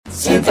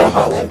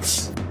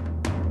Synthaholics.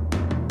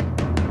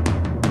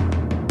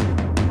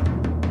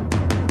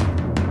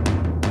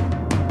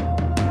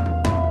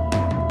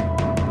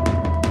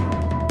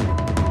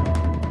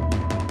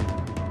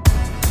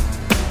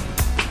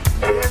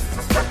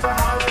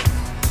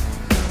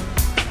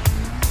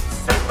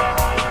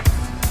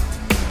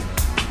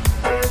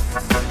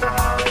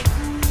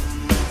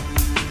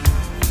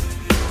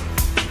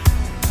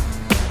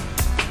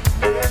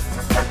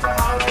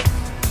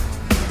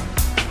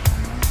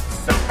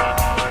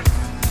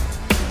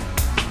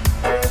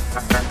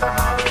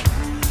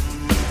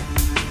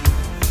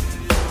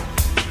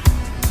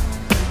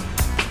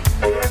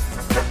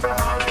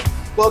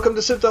 Welcome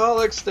to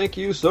Synthaholics. Thank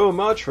you so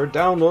much for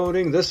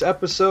downloading this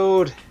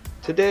episode.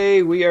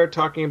 Today we are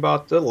talking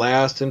about the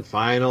last and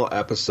final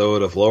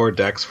episode of Lower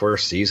Decks for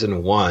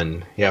Season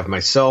 1. You have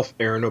myself,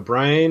 Aaron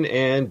O'Brien,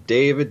 and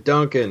David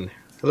Duncan.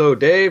 Hello,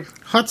 Dave.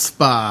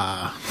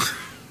 Chutzpah.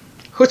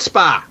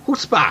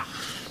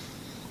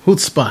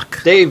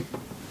 Dave,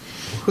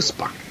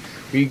 Chutzpah.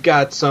 We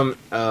got some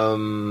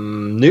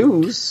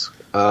news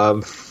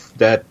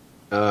that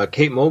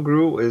Kate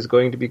Mulgrew is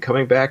going to be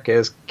coming back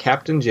as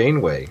Captain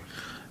Janeway.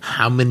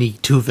 How many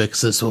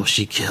Tuvixes will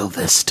she kill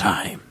this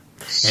time?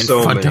 In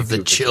front of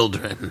the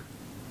children.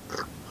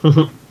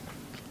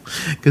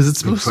 Because it's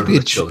supposed to be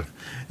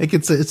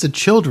it's a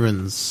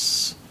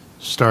children's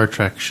Star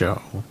Trek show.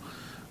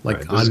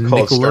 Like on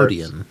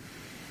Nickelodeon.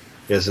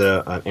 There's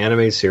an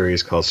anime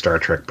series called Star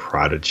Trek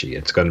Prodigy.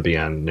 It's going to be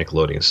on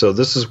Nickelodeon. So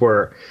this is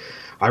where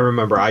I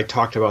remember I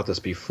talked about this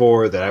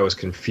before, that I was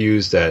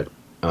confused that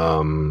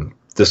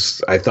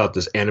I thought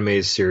this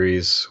anime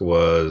series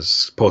was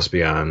supposed to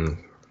be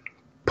on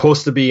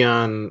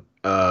Nickelodeon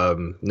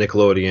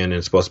and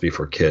it's supposed to be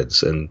for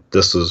kids, and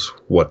this is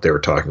what they were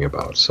talking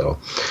about. So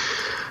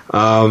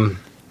so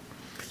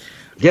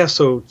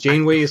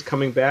Janeway is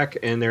coming back,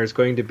 and there's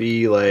going to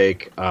be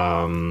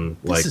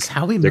this is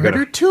how we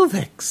murder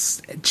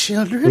Tuvix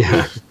children.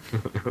 Yeah.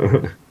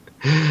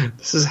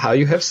 This is how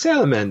you have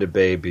salamander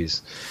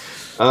babies.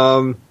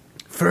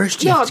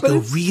 First you have to go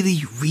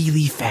really,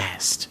 really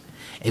fast.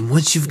 And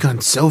once you've gone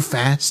so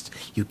fast,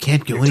 you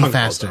can't go any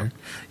faster.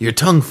 Your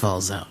tongue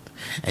falls out.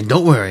 And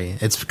don't worry,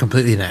 it's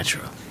completely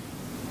natural.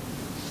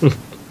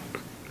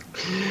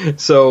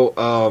 So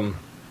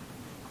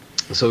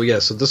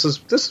this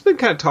has been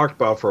kind of talked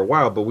about for a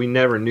while, but we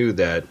never knew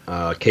that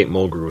Kate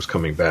Mulgrew was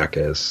coming back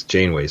as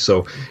Janeway.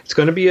 So it's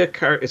going to be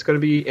it's going to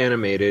be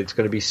animated. It's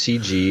going to be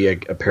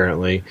CG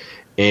apparently,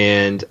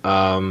 and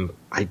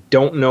I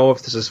don't know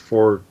if this is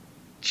for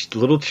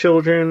little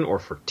children or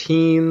for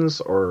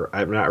teens, or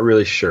I'm not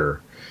really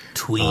sure.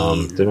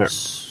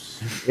 Tweens.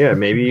 Yeah,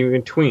 maybe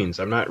even tweens.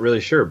 I'm not really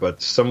sure,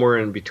 but somewhere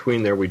in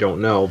between there, we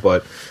don't know.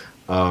 But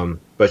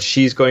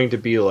she's going to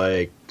be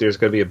there's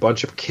going to be a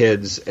bunch of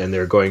kids, and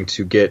they're going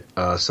to get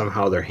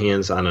somehow their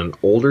hands on an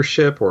older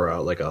ship or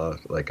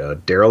a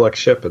derelict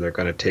ship, and they're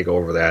going to take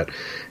over that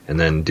and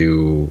then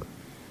do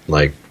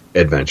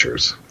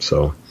adventures.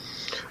 So.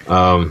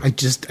 I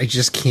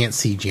just can't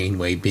see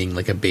Janeway being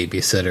like a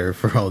babysitter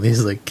for all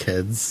these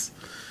kids.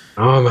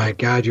 Oh my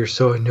God, you're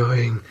so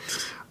annoying.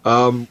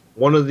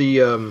 One of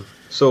the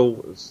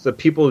so the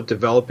people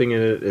developing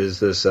it is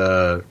this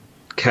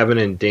Kevin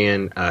and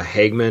Dan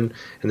Hagman,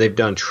 and they've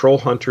done Troll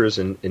Hunters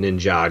and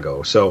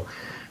Ninjago. So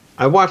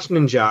I watched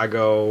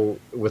Ninjago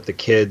with the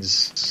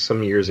kids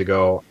some years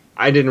ago.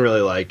 I didn't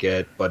really like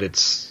it, but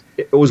it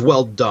was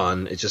well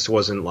done. It just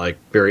wasn't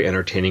very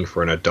entertaining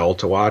for an adult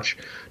to watch.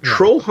 Yeah.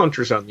 Troll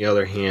Hunters, on the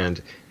other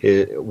hand,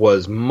 it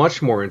was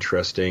much more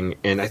interesting,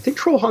 and I think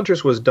Troll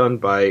Hunters was done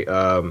by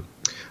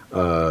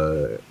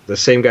the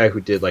same guy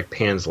who did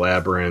Pan's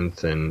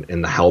Labyrinth and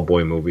the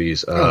Hellboy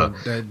movies.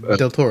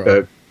 Del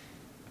Toro.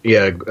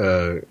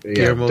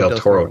 Guillermo del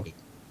Toro.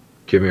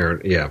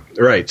 Yeah,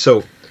 right.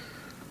 So,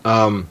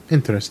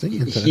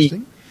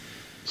 interesting.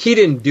 He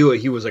didn't do it.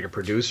 He was a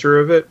producer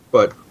of it,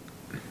 but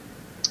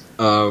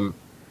it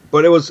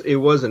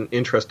was an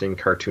interesting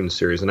cartoon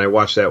series, and I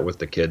watched that with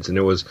the kids. And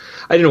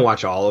I didn't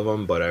watch all of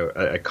them, but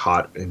I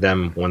caught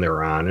them when they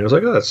were on, and it was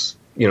oh, that's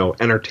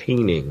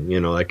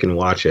entertaining. I can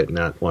watch it and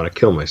not want to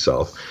kill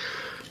myself.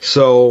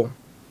 So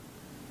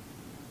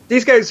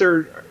these guys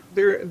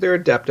they're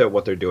adept at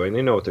what they're doing.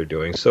 They know what they're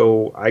doing.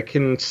 So I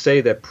can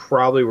say that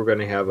probably we're going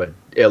to have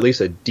at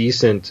least a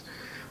decent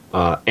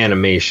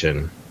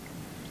animation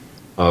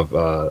of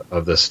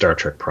the Star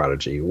Trek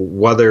Prodigy.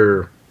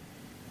 Whether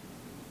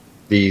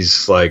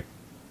these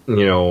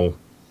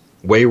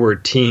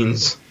wayward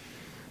teens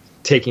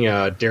taking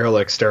a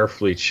derelict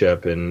Starfleet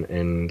ship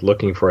and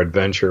looking for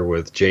adventure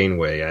with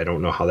Janeway, I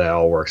don't know how that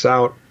all works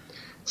out.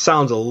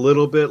 Sounds a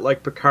little bit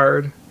like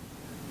Picard,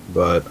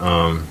 but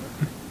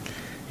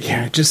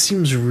yeah, it just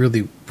seems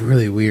really,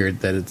 really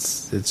weird that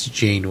it's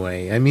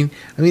Janeway. I mean,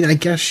 I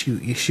guess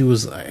she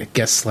was,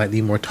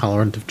 slightly more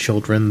tolerant of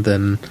children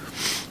than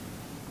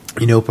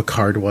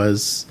Picard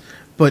was.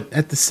 But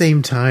at the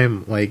same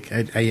time, like,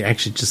 I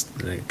actually just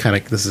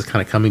this is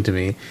kind of coming to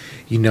me,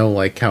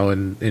 like how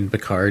in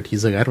Picard,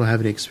 he's like, I don't have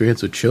any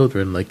experience with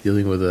children, like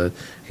dealing with a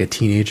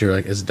teenager,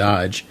 like as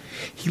Dodge.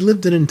 He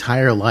lived an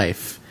entire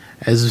life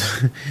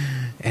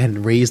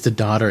and raised a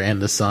daughter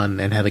and a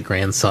son and had a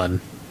grandson.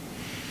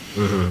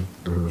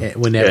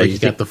 Whenever he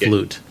got the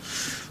flute.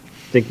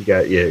 I think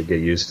you get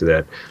used to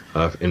that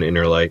in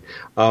Inner Light.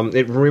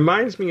 It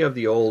reminds me of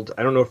the old,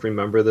 I don't know if you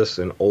remember this,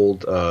 an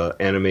old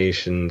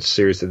animation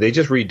series that they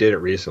just redid it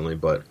recently,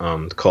 but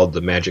called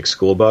The Magic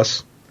School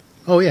Bus.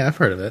 Oh yeah, I've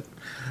heard of it.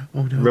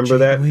 Oh no, remember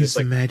that? It's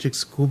the Magic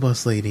School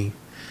Bus lady.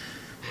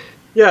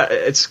 Yeah,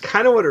 it's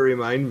kind of what it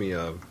reminded me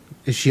of.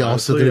 Is she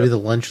also going to be the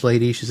lunch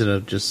lady? She's going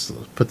to just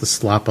put the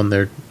slop on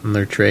their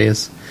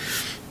trays.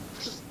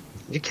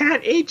 You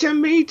can't eat your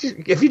meat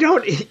if you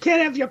don't. You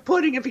can't have your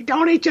pudding if you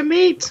don't eat your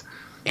meat.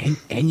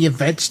 And your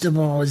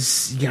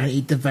vegetables. You gotta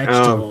eat the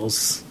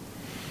vegetables.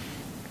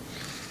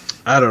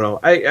 I don't know.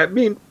 I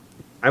mean,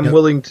 I'm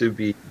willing to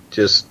be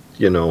just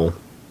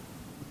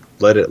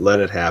let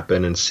it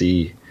happen and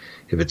see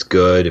if it's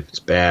good, if it's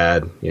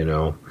bad.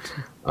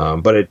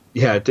 But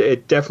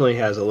it definitely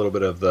has a little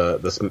bit of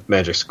this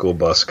Magic School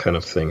Bus kind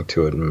of thing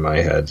to it in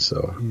my head.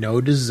 So no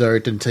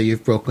dessert until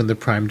you've broken the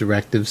Prime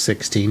Directive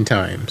 16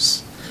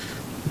 times.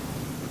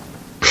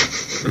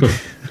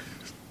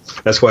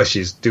 That's why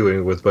she's doing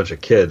it with a bunch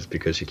of kids,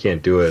 because she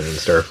can't do it in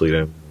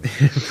Starfleet.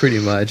 Pretty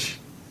much.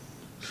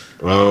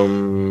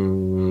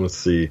 Let's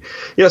see.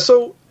 Yeah,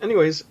 so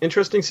anyways,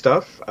 interesting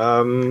stuff.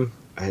 Did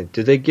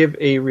they give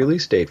a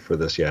release date for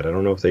this yet? I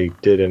don't know if they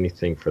did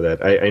anything for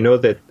that. I know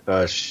that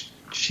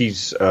she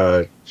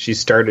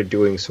started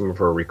doing some of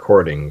her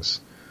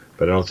recordings,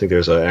 but I don't think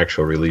there's an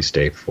actual release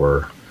date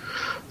for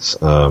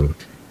Star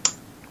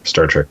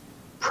Trek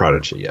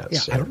Prodigy yet. Yeah,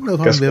 so I don't know if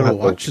I'm going to be able to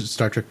watch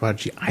Star Trek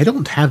Prodigy. I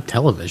don't have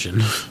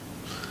television.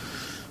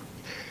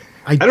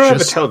 I don't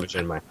have a television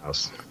in my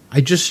house.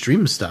 I just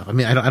stream stuff. I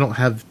mean, I don't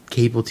have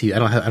cable TV.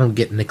 I don't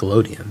get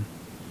Nickelodeon.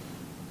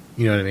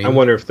 You know what I mean? I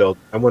wonder if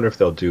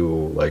they'll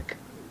do like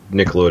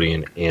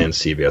Nickelodeon and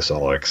CBS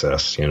All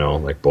Access.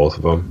 Like both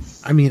of them.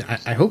 I mean,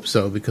 I hope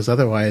so, because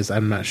otherwise,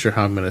 I'm not sure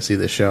how I'm going to see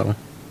the show.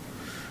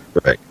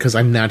 Right? Because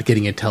I'm not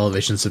getting a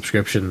television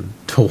subscription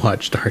to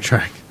watch Star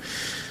Trek.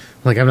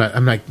 Like,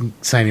 I'm not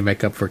signing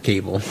back up for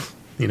cable.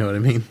 You know what I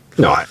mean?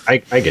 No, I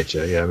get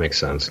you. Yeah, it makes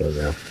sense.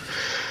 Yeah.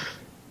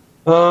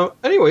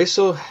 Anyway,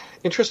 so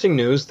interesting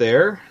news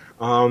there.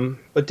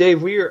 But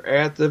Dave, we are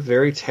at the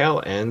very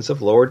tail ends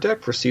of Lower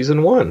Deck for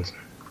season 1.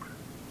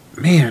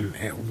 Man,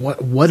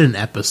 what an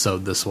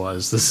episode this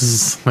was. This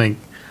is like,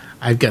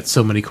 I've got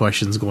so many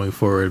questions going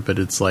forward, but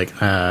it's like,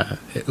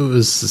 it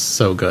was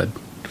so good.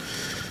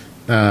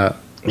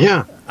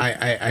 Yeah.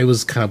 I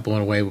was kind of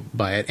blown away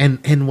by it,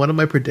 and one of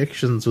my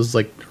predictions was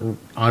like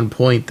on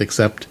point,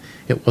 except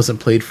it wasn't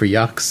played for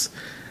Yucks.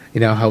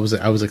 I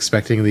was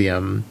expecting the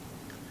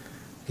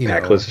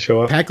Pakleds to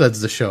show up.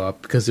 Pakleds to show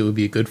up because it would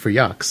be good for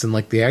Yucks, and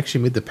like they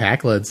actually made the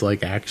Pakleds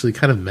like actually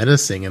kind of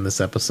menacing in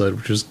this episode,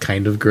 which was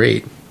kind of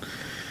great.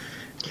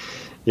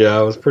 Yeah,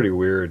 it was pretty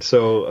weird.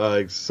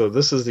 So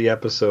this is the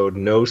episode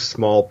No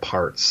Small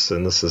Parts,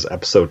 and this is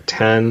episode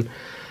 10.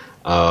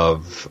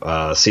 Of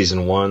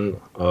season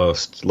 1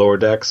 of Lower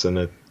Decks, and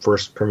it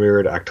first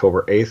premiered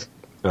October 8th,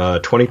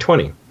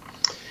 2020.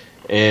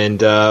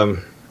 And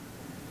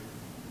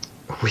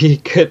we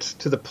get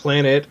to the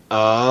planet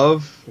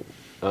of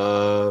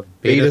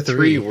Beta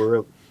 3,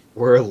 where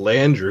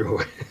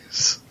Landru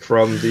is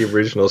from the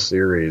original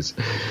series.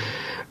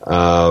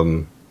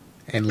 And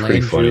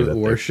Landru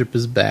worship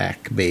is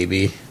back,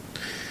 baby.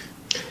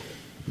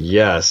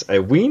 Yes,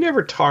 we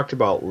never talked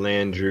about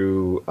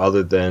Landru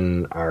other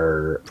than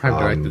our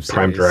Prime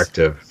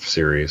Directive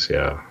series.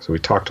 Yeah, so we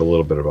talked a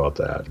little bit about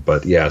that.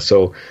 But yeah,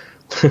 so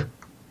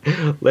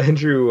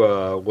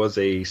Landru was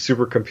a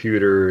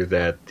supercomputer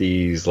that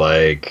these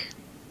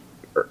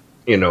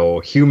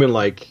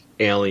human-like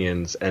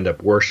aliens end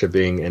up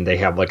worshiping, and they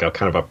have like a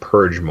kind of a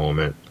purge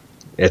moment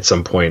at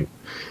some point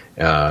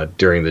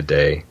during the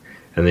day,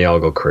 and they all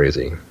go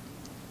crazy.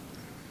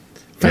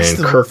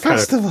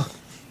 Festival.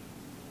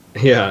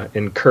 Yeah,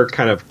 and Kirk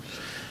kind of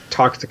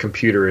talks the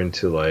computer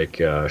into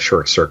like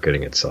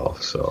short-circuiting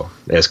itself. So,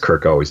 as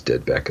Kirk always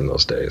did back in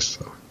those days.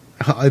 So.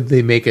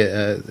 They make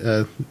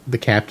the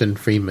Captain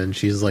Freeman.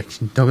 She's like,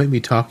 "Don't make me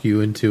talk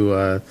you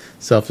into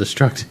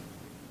self-destruct."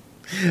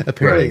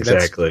 Apparently, right,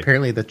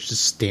 exactly. That's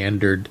just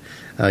standard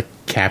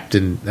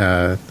Captain.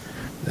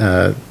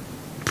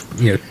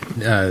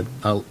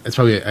 It's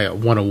probably a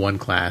 101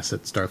 class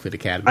at Starfleet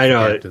Academy. I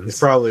know. It's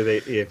probably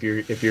if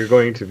you're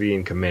going to be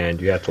in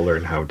command, you have to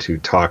learn how to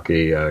talk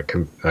a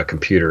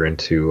computer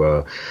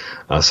into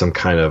some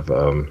kind of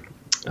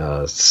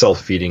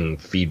self-feeding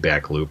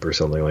feedback loop or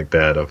something like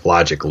that, of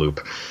logic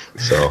loop.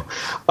 So,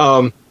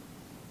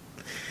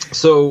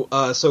 so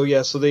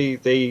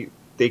they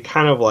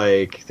kind of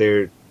like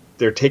they're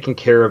taking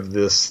care of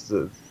this.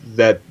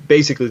 That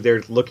basically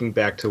they're looking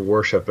back to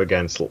worship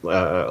against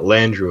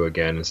Landru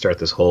again and start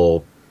this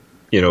whole,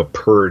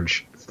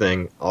 purge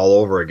thing all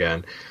over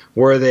again,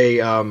 where they,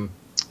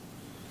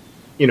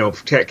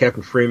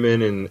 Captain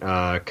Freeman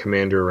and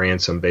Commander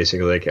Ransom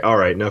basically like, all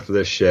right, enough of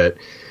this shit,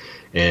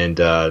 and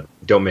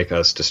don't make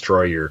us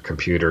destroy your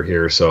computer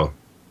here. So,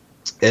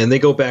 and they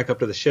go back up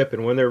to the ship,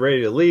 and when they're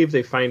ready to leave,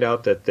 they find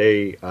out that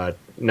they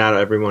not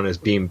everyone is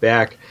beamed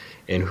back,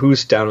 and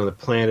who's down on the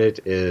planet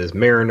is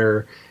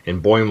Mariner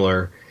and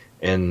Boimler,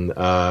 and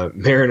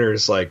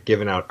Mariner's like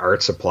giving out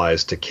art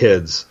supplies to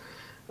kids,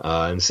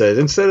 and says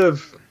instead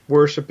of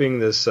worshiping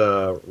this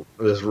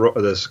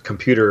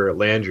computer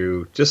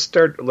Landru, just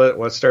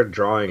let's start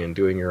drawing and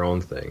doing your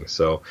own thing.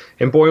 So,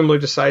 and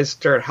Boimler decides to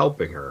start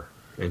helping her,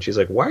 and she's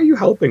like, "Why are you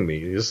helping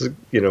me? This is,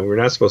 we're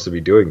not supposed to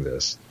be doing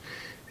this."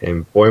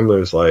 And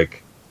Boimler's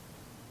like,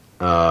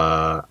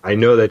 "I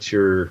know that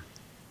your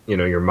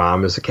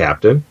mom is a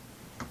captain,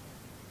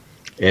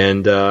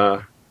 and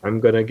I'm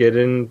gonna get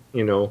in,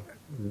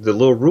 the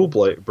little rule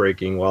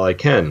breaking while I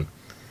can."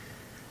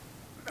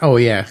 Oh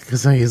yeah,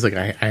 because he's like,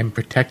 I'm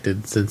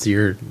protected since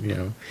you're,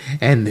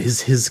 and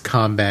his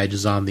comm badge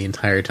is on the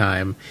entire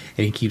time,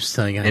 and he keeps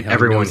telling and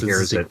everyone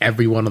hears it.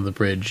 Everyone on the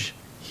bridge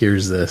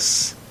hears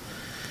this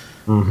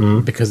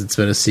because it's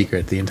been a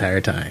secret the entire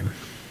time.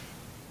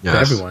 Yes.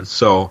 For everyone.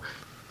 So,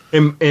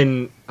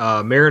 and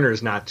Mariner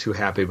is not too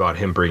happy about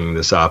him bringing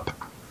this up,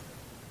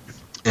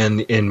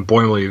 and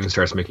Boimler even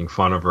starts making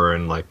fun of her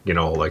and like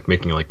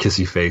making like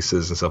kissy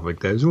faces and stuff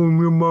like that. Oh,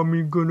 your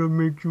mommy gonna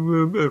make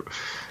you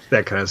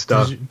that kind of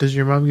stuff. Does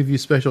your mom give you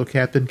special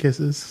captain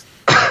kisses?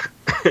 Yeah.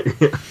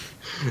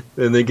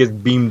 And they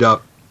get beamed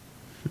up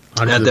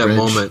onto at that bridge.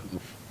 moment,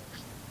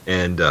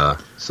 and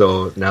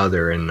so now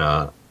they're in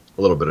a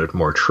little bit of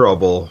more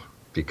trouble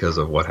because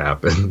of what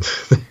happened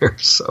there.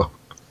 So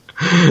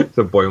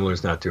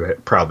Boimler's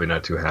probably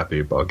not too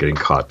happy about getting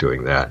caught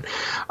doing that.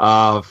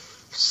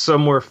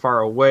 Somewhere far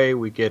away,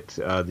 we get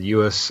the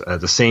U.S.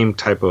 The same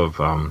type of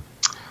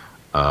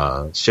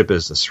ship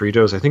as the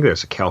Cerritos. I think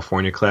there's a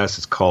California class.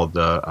 It's called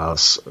the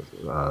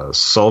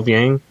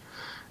Solvang,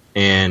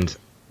 and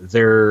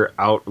they're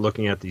out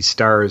looking at these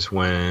stars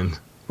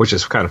which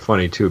is kind of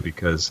funny too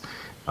because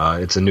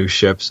it's a new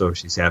ship, so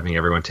she's having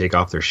everyone take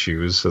off their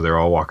shoes, so they're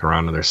all walking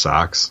around in their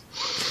socks.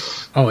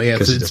 Oh yeah,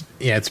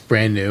 it's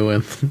brand new,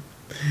 and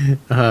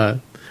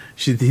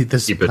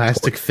this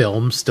plastic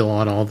film still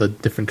on all the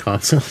different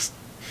consoles.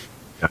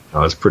 Yeah, that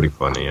was pretty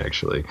funny,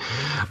 actually.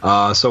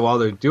 So while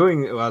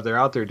they're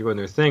out there doing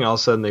their thing, all of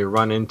a sudden they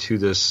run into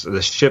the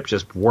ship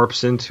just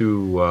warps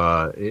into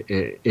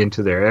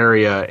their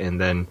area,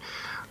 and then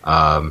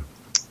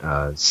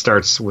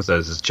starts with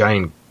this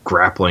giant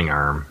grappling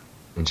arm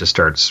and just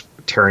starts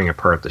tearing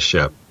apart the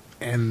ship.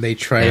 And they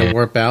try to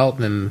warp out,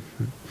 and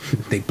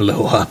they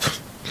blow up.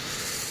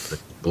 They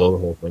blow the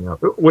whole thing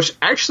up. Which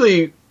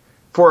actually,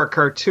 for a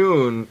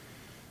cartoon,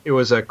 it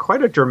was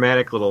quite a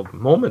dramatic little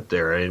moment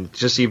there, and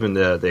just even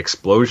the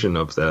explosion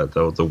of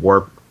the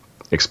warp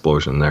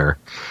explosion there,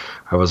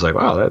 I was like,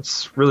 wow,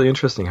 that's really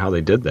interesting how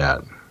they did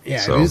that.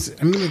 Yeah, so. It is,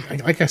 I mean,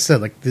 like I said,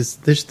 like this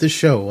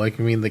show, like,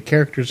 I mean, the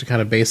characters are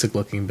kind of basic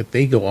looking, but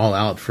they go all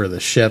out for the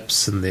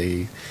ships and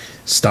the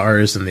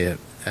stars and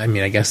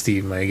I guess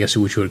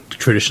which you would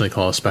traditionally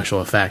call a special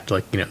effect,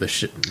 like, the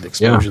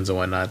explosions and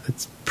whatnot.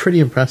 It's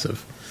pretty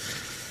impressive.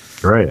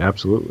 Right,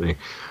 absolutely.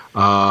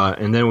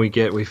 And then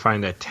we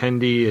find that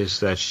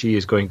Tendi she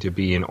is going to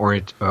be an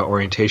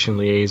orientation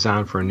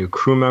liaison for a new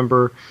crew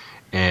member,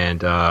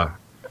 and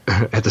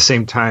at the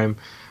same time,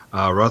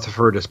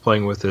 Rutherford is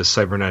playing with his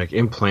cybernetic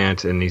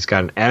implant, and he's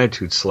got an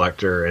attitude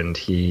selector, and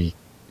he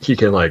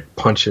can like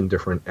punch in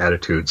different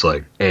attitudes,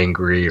 like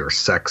angry or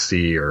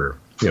sexy or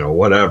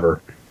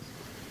whatever.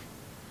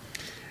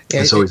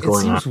 Yeah, so it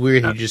seems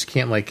weird. He just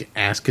can't like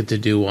ask it to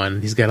do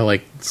one. He's got to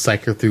like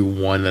cycle through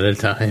one at a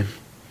time.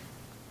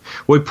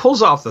 Well, he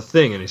pulls off the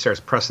thing and he starts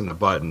pressing the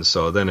button,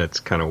 so then it's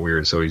kind of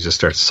weird. So he just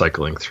starts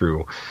cycling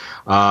through.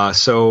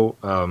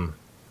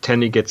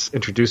 Tendi gets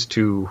introduced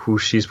to who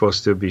she's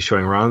supposed to be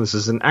showing around. This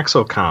is an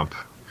exocomp,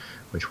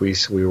 which we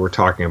were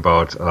talking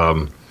about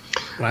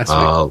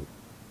last week.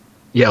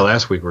 Yeah,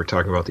 last week we were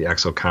talking about the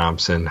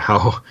exocomps and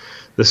how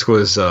this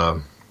was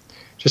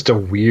just a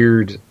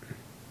weird,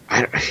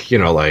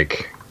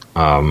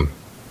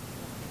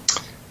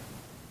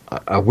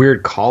 a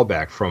weird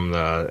callback from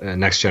the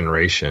Next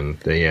Generation.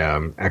 The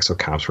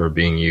exocomps were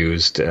being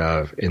used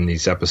in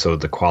these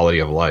episodes, The Quality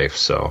of Life.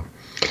 So,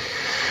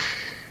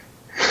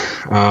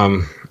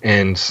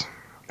 and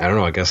I don't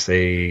know, I guess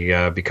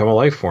they become a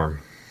life form.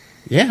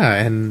 Yeah,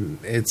 and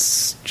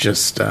it's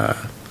just in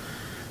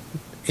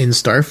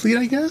Starfleet,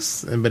 I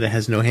guess, but it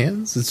has no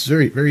hands. It's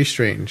very, very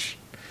strange.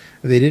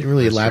 They didn't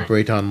really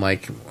elaborate on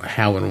like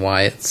how and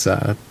why it's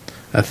a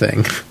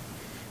thing.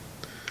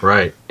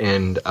 Right,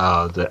 and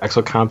the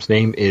exocomp's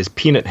name is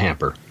Peanut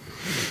Hamper.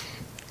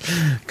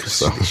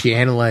 Because she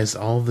analyzed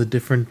all the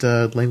different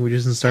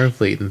languages in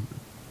Starfleet, and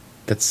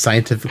that's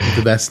scientifically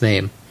the best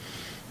name,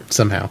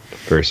 somehow.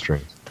 Very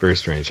strange. Very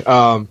strange.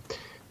 Then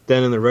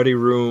in the ready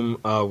room,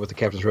 with the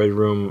captain's ready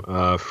room,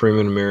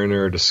 Freeman and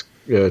Mariner are just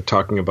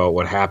talking about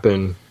what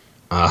happened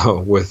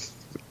with,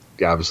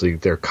 obviously,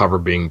 their cover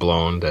being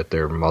blown, that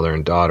their mother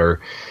and daughter,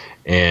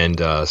 and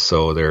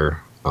so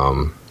they're...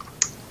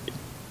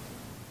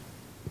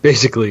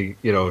 basically,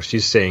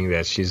 she's saying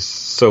that she's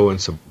so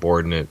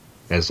insubordinate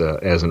as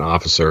an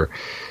officer,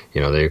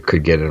 they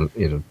could get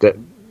him,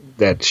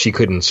 that she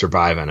couldn't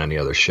survive on any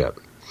other ship.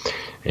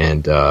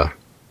 And,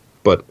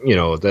 but,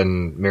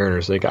 then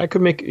Mariner's like, I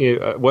could make,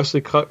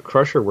 Wesley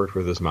Crusher worked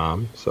with his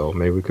mom, so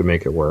maybe we could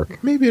make it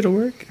work. Maybe it'll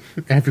work.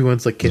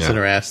 Everyone's like kissing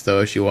her ass, though,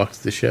 as she walks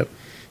the ship.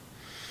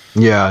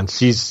 Yeah, and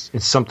it's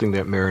something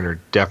that Mariner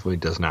definitely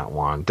does not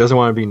want. Doesn't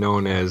want to be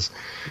known as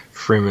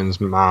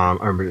Freeman's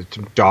mom, or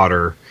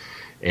daughter,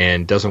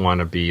 and doesn't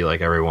want to be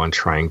like everyone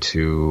trying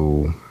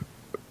to,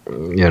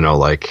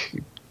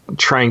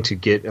 trying to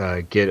get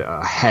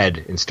ahead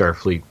in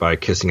Starfleet by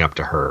kissing up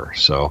to her.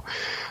 So,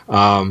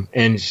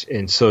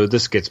 and so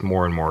this gets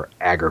more and more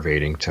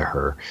aggravating to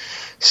her.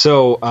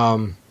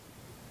 So,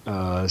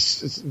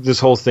 this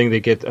whole thing, they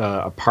get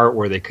a part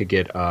where they could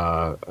get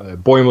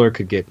Boimler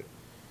could get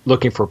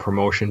looking for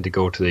promotion to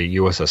go to the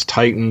USS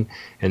Titan,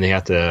 and they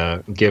have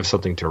to give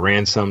something to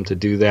Ransom to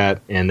do that.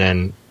 And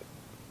then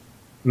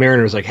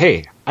Mariner's like,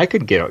 hey, I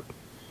could get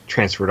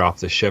transferred off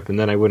the ship, and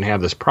then I wouldn't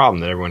have this problem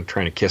that everyone's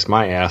trying to kiss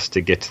my ass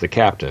to get to the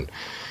captain.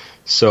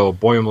 So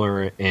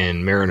Boimler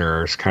and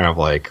Mariner is kind of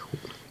like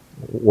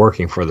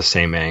working for the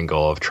same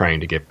angle of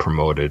trying to get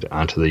promoted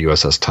onto the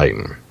USS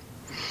Titan.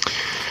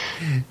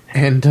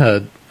 And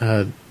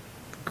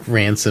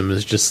Ransom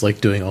is just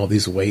like doing all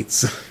these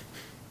weights.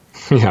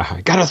 Yeah,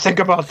 I gotta think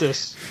about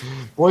this.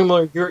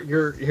 Boimler,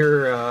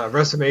 your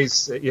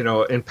resume's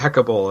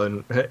impeccable,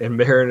 and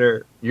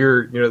Mariner,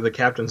 you're the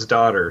captain's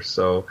daughter.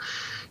 So,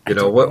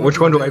 which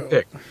one do I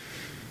pick?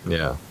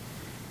 Yeah.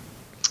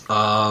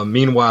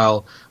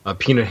 Meanwhile,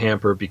 Peanut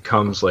Hamper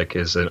becomes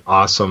is an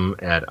awesome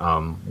at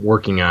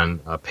working on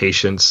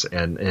patients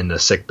and in the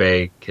sick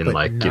bay, can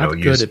but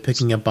not good at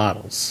picking up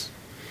bottles.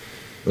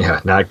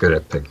 Yeah, not good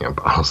at picking up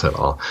bottles at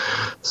all.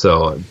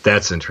 So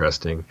that's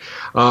interesting.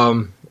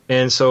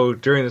 And so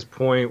during this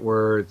point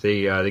where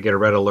they get a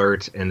red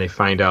alert and they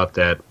find out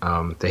that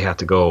they have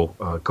to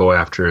go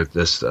after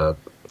this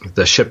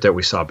the ship that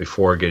we saw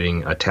before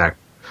getting attacked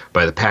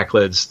by the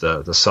Packlids,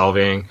 the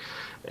Salvang,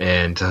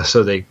 and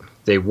so they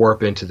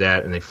warp into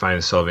that and they find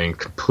the Salvang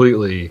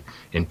completely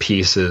in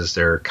pieces.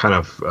 They're kind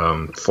of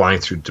flying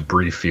through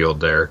debris field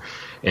there,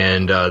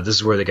 and this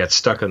is where they got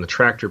stuck on the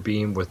tractor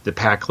beam with the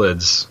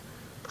Packlids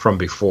from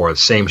before, the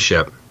same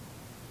ship,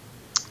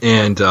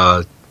 and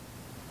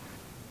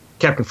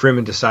Captain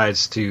Freeman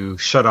decides to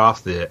shut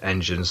off the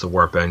engines, the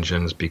warp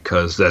engines,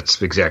 because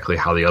that's exactly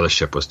how the other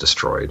ship was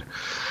destroyed.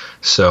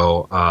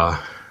 So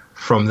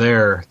from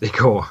there, they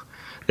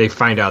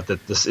find out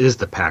that this is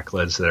the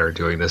Packlids that are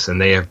doing this, and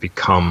they have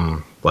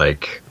become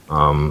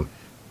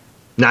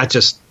not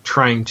just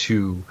trying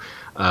to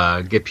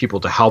get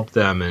people to help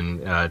them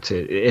and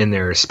in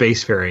their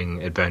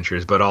spacefaring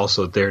adventures, but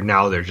also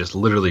they're just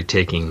literally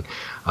taking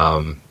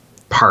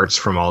parts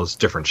from all these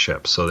different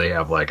ships. So they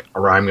have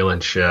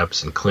Romulan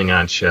ships and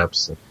Klingon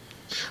ships and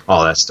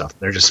all that stuff.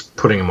 They're just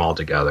putting them all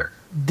together.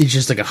 They're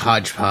just like a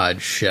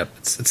hodgepodge ship.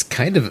 It's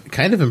kind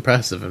of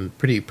impressive and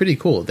pretty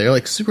cool.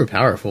 They're super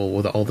powerful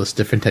with all this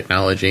different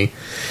technology.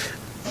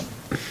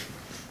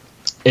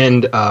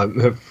 And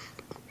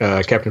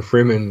Captain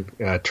Freeman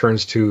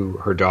turns to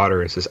her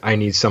daughter and says, I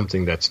need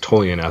something that's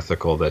totally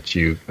unethical, that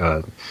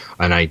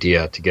an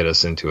idea to get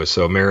us into it.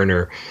 So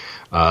Mariner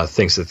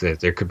thinks that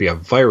there could be a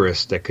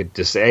virus that could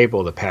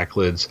disable the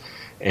Packlids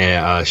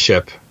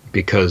ship,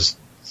 because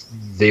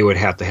they would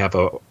have to have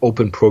an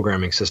open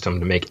programming system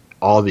to make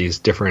all these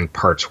different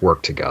parts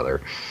work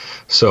together.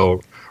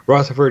 So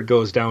Rutherford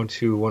goes down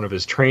to one of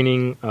his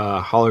training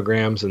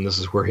holograms, and this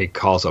is where he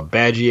calls up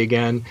Badgie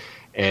again.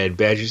 And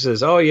Badgie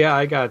says, oh, yeah,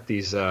 I got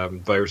these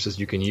viruses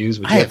you can use,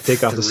 but you have to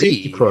take off the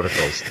safety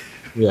protocols.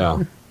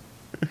 Yeah.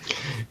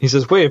 He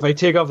says, wait, if I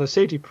take off the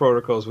safety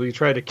protocols, will you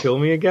try to kill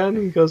me again?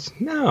 And he goes,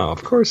 no,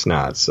 of course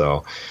not.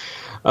 So,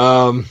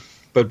 but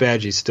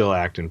Badgie's still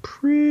acting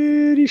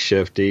pretty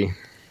shifty.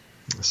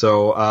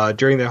 So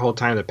during that whole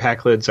time, the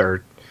Packlids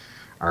are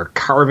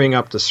carving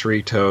up the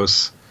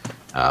Cerritos.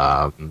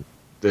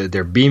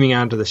 They're beaming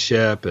onto the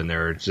ship, and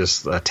they're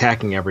just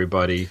attacking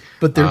everybody.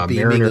 But their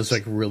beaming is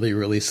really,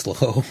 really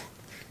slow.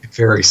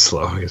 Very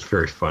slow. It's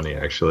very funny,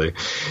 actually.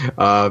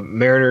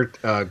 Mariner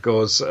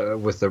goes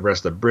with the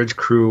rest of the bridge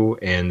crew,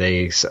 and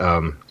they,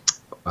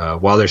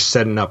 while they're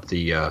setting up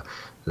the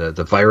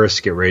virus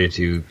to get ready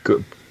to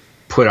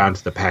put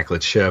onto the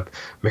Packlid ship,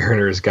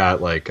 Mariner's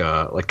got like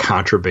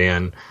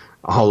contraband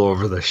all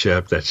over the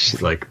ship.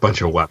 That's like a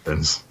bunch of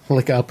weapons,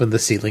 up in the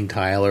ceiling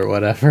tile or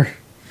whatever.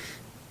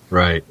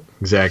 Right.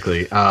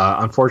 Exactly.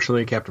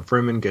 Unfortunately, Captain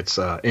Freeman gets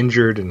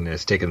injured and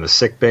is taken to the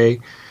sick bay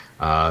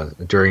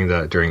during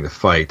the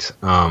fight.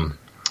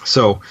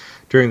 So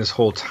during this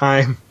whole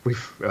time,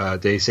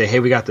 they say,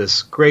 "Hey, we got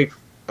this great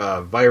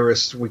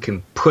virus we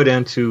can put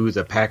into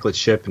the Packlid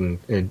ship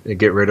and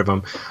get rid of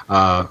them.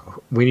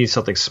 We need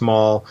something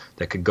small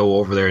that could go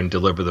over there and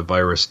deliver the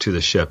virus to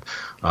the ship."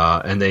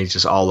 And they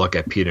just all look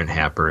at Peter and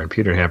Happer, and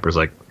Peter and Happer's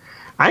like,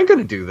 I ain't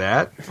gonna do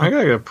that. I'm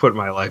not gonna put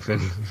my life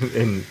in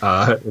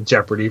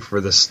jeopardy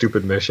for this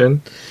stupid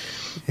mission.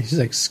 And she's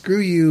like, "Screw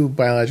you,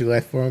 biological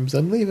life forms.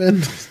 I'm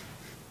leaving."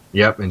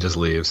 Yep, and just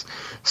leaves.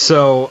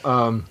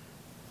 So,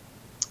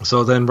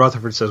 so then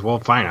Rutherford says, "Well,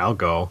 fine, I'll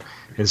go."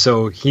 And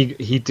so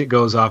he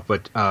goes off,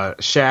 but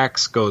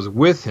Shax goes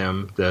with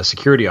him, the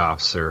security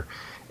officer,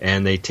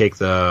 and they take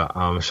the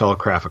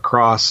shuttlecraft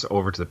across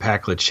over to the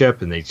Packlet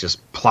ship, and they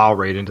just plow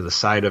right into the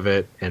side of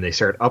it, and they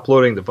start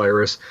uploading the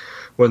virus.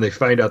 When they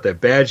find out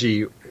that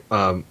Badgie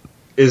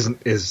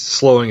is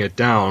slowing it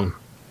down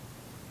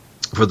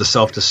for the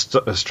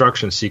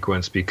self-destruction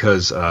sequence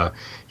because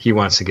he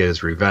wants to get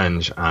his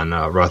revenge on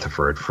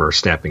Rutherford for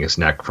snapping his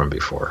neck from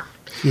before.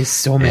 He's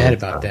so mad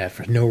about that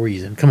for no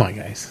reason. Come on,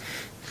 guys.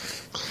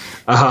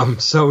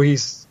 So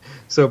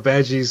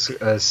Badgie's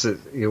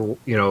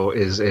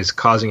is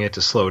causing it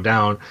to slow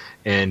down,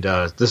 and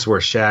this is where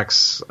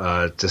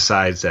Shax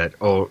decides that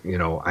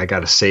I got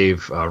to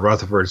save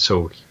Rutherford.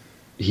 So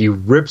he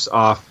rips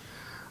off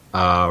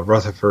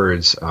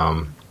Rutherford's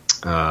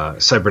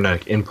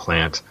cybernetic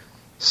implant,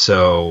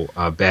 so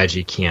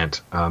Badgie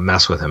can't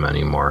mess with him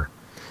anymore,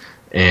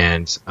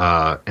 and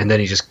then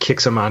he just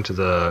kicks him onto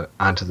the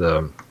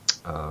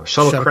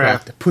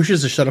shuttlecraft,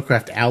 pushes the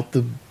shuttlecraft out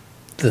the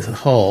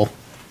hull.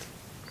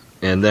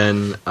 And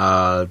then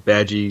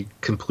Badgie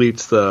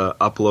completes the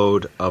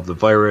upload of the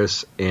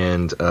virus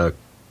and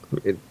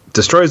it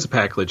destroys the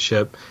Packlet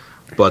ship,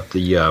 but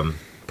the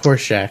poor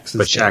Shax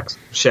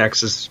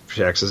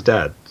is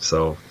dead.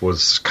 So it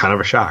was kind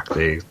of a shock.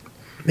 They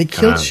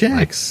killed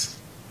Shax.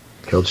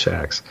 Killed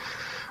Shax.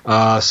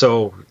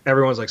 So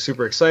everyone's like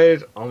super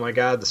excited. Oh my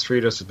God, the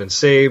Cerritos has been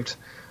saved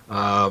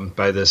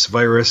by this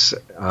virus.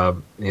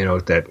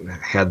 That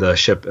had the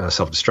ship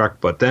self-destruct.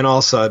 But then all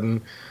of a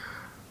sudden,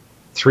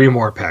 3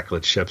 more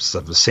Packlet ships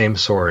of the same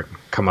sort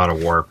come out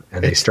of warp,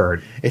 and they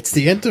start. It's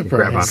the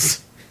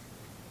Enterprise.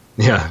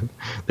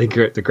 They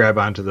grab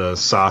onto the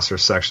saucer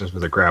sections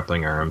with their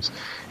grappling arms,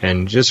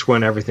 and just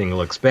when everything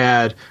looks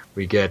bad,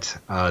 we get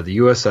the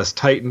USS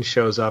Titan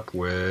shows up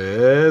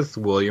with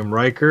William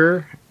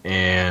Riker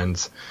and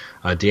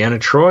Deanna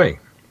Troi.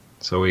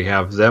 So we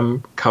have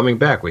them coming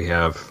back. We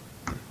have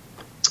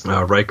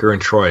Riker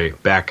and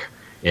Troi back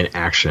in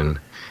action,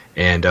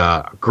 and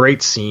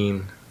great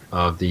scene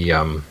of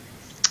the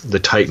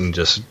Titan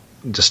just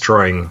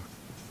destroying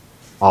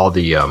all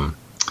the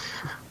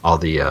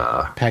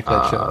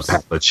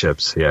Packlet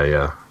ships.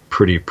 Yeah.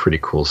 Pretty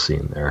cool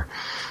scene there.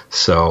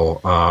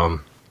 So,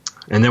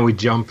 and then we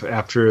jump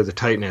after the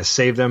Titan has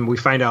saved them. We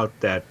find out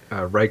that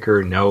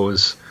Riker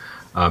knows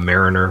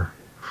Mariner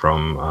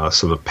from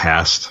some of the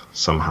past,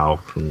 somehow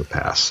from the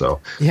past.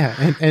 So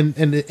yeah, and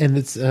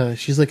it's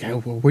she's like,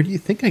 where do you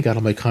think I got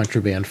all my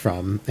contraband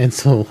from? And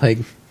so like.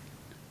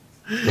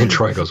 And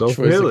Troi goes, "Oh,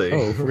 really?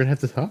 Like, we're gonna have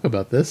to talk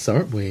about this,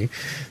 aren't we?"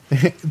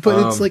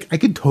 But it's like I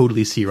could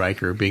totally see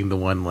Riker being the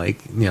one,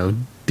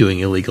 doing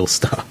illegal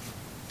stuff.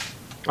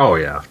 Oh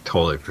yeah,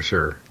 totally, for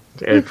sure.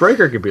 And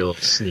Riker can be a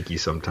little sneaky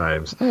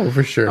sometimes. Oh,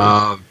 for sure.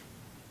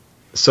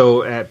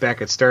 So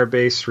back at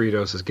Starbase,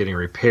 Cerritos is getting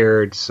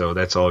repaired. So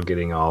that's all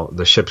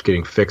the ship's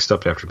getting fixed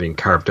up after being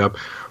carved up.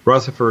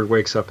 Rutherford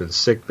wakes up in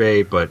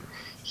sickbay, but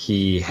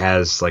he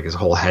has his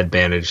whole head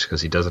bandaged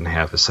because he doesn't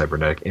have his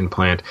cybernetic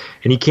implant,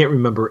 and he can't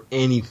remember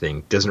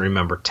anything. Doesn't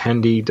remember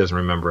Tendi. Doesn't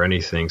remember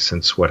anything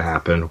since what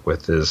happened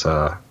with his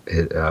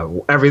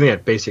everything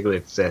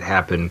that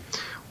happened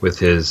with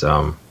his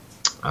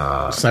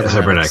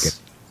cybernetic.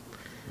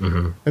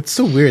 Mm-hmm. It's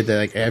so weird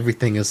that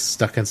everything is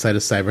stuck inside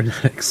of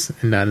cybernetics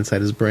and not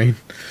inside his brain.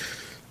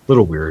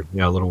 Little weird,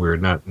 yeah, a little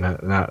weird. Not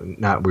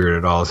weird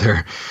at all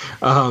there.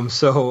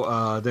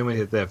 So then we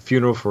hit that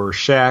funeral for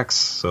Shax.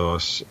 So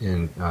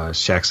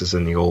Shax is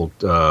in the old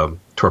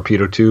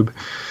torpedo tube,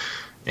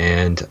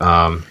 and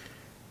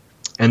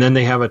then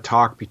they have a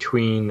talk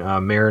between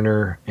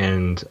Mariner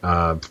and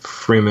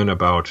Freeman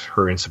about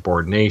her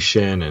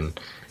insubordination and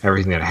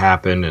everything that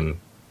happened, and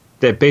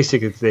that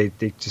basically they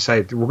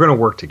decided we're going to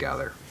work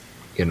together,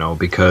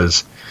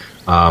 because.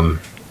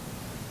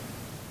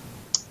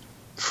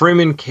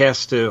 Freeman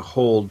has to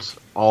hold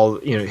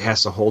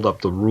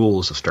up the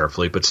rules of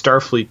Starfleet, but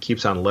Starfleet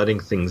keeps on letting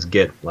things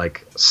get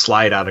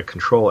slide out of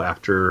control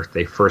after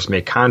they first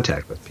make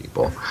contact with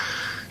people.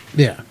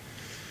 Yeah.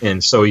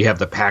 And so you have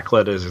the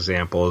Packlet as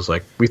examples.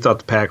 We thought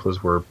the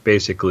Packlets were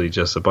basically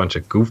just a bunch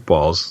of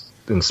goofballs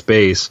in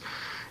space,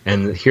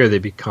 and here they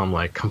become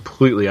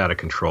completely out of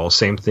control.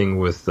 Same thing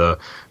with the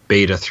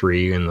Beta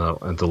 3 and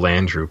the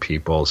Landru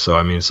people. So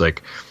I mean, it's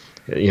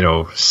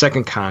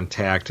second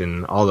contact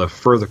and all the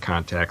further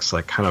contacts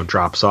kind of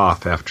drops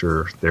off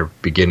after their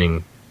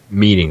beginning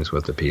meetings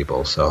with the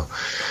people. So,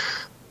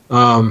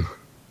 and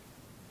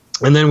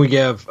then we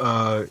have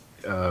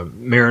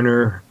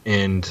Mariner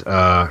and with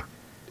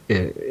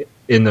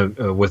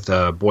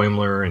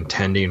Boimler and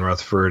Tendi and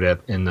Rutherford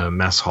in the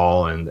mess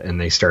hall,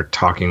 and they start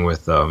talking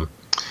with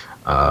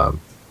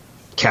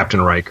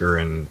Captain Riker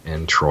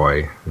and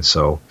Troi, and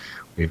so.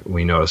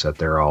 We notice that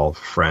they're all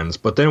friends.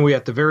 But then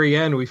at the very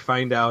end, we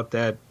find out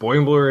that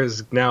Boimler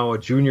is now a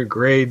junior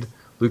grade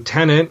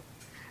lieutenant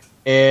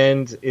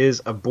and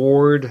is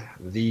aboard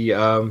the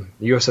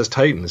USS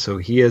Titan. So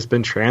he has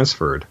been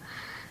transferred.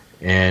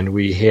 and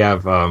we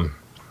have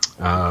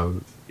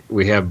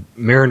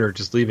Mariner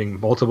just leaving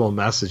multiple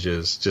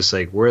messages, just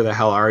like, where the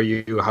hell are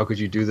you? How could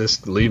you do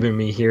this, leaving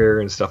me here,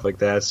 and stuff like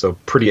that. So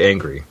pretty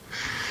angry.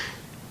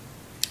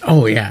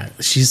 Oh, yeah.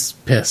 She's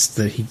pissed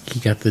that he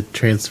got the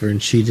transfer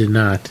and she did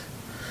not.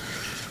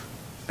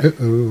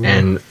 Uh-oh.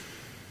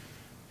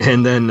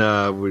 And then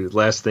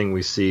last thing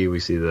we see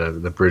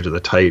the Bridge of the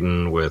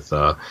Titan with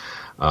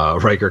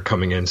Riker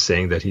coming in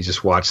saying that he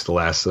just watched the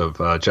last of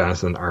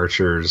Jonathan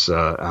Archer's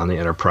on the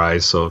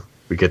Enterprise. So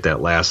we get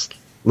that last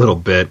little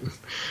bit,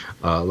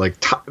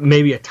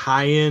 maybe a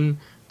tie-in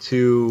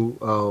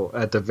to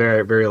at the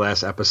very, very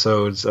last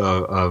episodes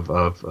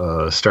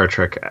of Star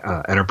Trek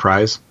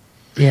Enterprise.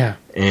 Yeah,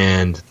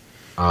 and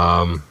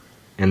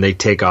they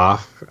take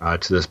off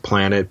to this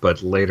planet,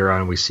 but later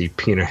on we see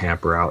Peanut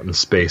Hamper out in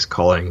space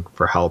calling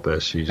for help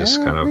as she just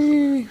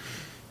and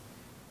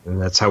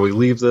that's how we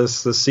leave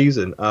this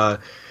season.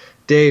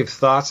 Dave,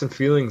 thoughts and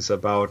feelings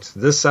about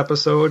this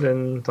episode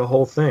and the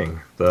whole thing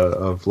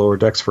of Lower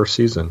Decks first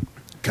season?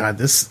 God,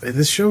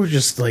 this show was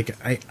just like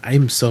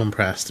I'm so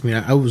impressed. I mean,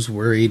 I was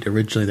worried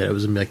originally that it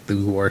was like the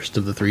worst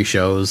of the three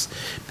shows,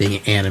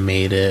 being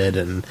animated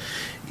and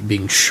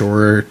being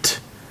short,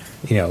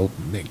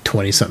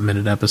 20-something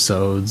minute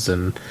episodes,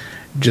 and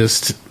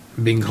just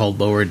being called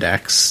Lower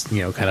Decks,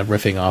 kind of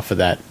riffing off of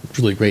that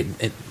really great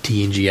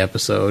TNG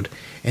episode.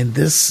 And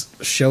this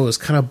show has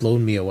kind of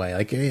blown me away.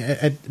 Like,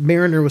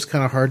 Mariner was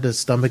kind of hard to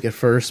stomach at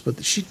first,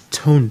 but she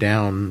toned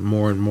down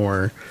more and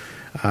more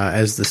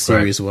as the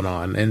series went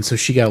on, and so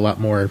she got a lot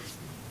more,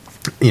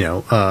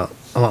 a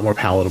lot more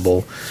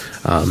palatable.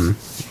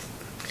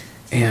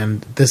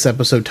 And this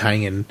episode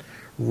tying in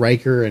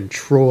Riker and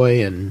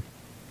Troy and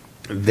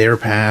their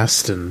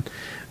past and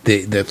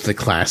the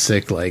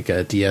classic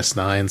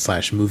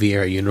DS9 / movie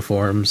era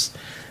uniforms.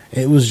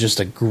 It was just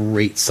a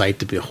great sight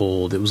to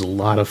behold. It was a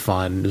lot of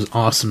fun. It was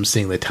awesome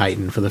seeing the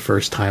Titan for the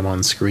first time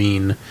on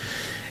screen.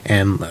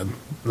 And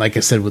like I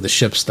said, with the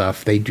ship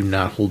stuff, they do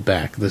not hold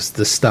back. This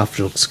stuff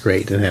looks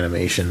great in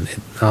animation.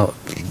 Oh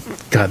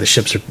God, the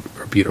ships are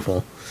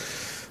beautiful.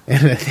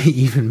 And they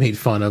even made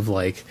fun of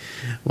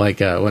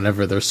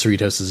whenever their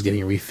Cerritos is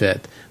getting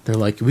refit, they're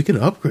like, we can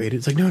upgrade it.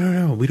 It's like,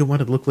 no, we don't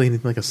want it to look like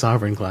anything like a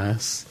Sovereign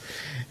class.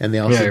 And they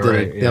also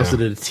also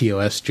did a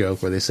TOS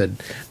joke where they said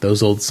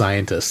those old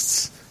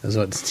scientists. That's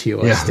what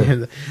TOS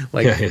stands.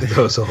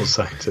 Those old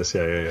scientists.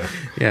 Yeah.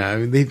 Yeah, I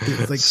mean, they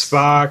like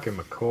Spock and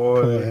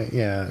McCoy.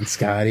 And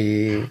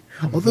Scotty.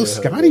 Although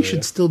Scotty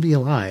should still be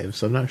alive,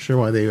 so I'm not sure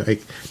why they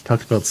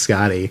talked about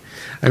Scotty.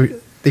 I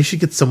mean, they should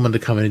get someone to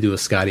come in and do a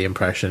Scotty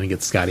impression and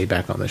get Scotty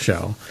back on the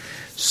show.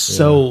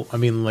 So I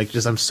mean,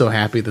 I'm so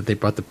happy that they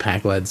brought the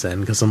Pagleds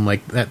in, because I'm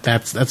like,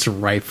 that's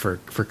ripe for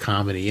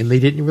comedy, and they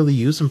didn't really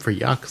use them for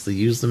yucks. They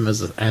used them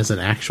as an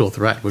actual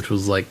threat, which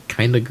was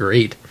kind of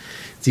great.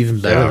 It's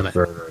even better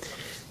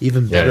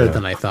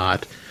than I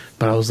thought.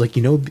 But I was like,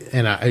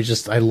 and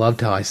I loved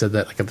how I said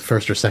that at the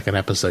first or second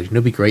episode.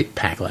 It'd be great,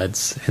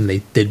 Pagleds, and they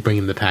did bring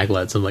in the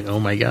Pagleds. I'm like,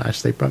 oh my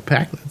gosh, they brought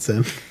Pagleds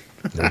in.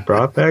 They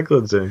brought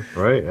Pagleds in,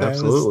 right?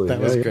 Absolutely, that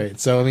was great.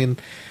 So I mean,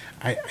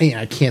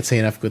 I can't say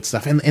enough good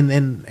stuff. And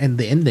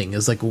the ending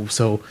is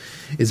so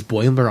is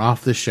Boimler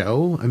off the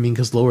show? I mean,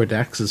 because Lower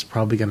Decks is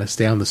probably going to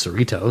stay on the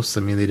Cerritos. I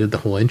mean, they did the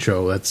whole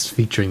intro that's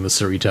featuring the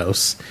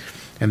Cerritos.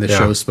 And the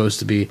show is supposed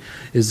to be,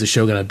 is the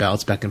show going to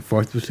bounce back and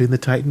forth between the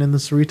Titan and the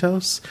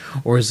Cerritos?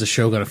 Or is the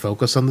show going to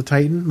focus on the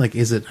Titan?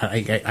 Is it,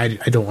 I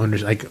don't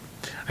understand,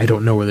 I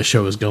don't know where the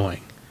show is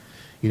going.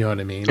 You know what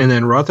I mean? And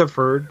then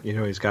Rutherford,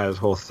 he's got his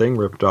whole thing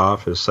ripped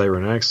off, his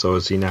cybernetics, so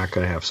is he not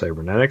going to have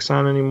cybernetics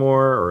on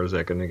anymore? Or is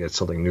that going to get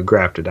something new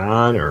grafted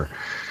on? Or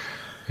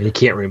and he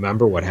can't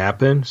remember what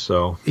happened,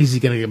 so... Is he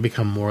going to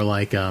become more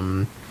like,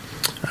 Arium?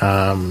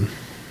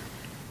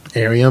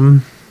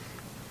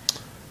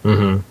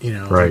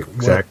 Mm-hmm. Right,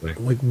 exactly.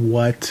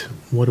 What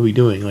are we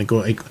doing? I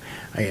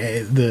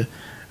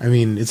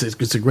mean,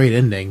 it's a great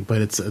ending,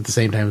 but it's at the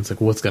same time, it's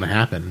what's going to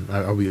happen?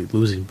 Are we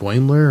losing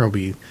Boimler? Are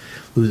we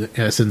losing,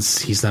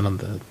 since he's not on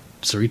the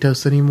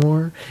Cerritos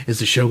anymore? Is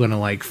the show going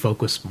to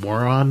focus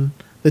more on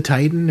the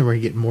Titan, and we're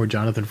going to get more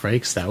Jonathan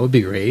Frakes? That would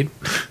be great.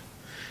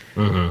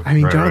 Mm-hmm. I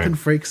mean, Jonathan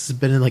Frakes has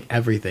been in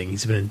everything.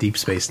 He's been in Deep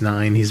Space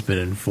Nine. He's been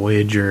in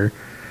Voyager.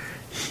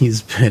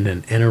 He's been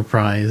in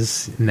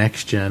Enterprise,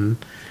 Next Gen.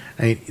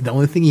 I mean, the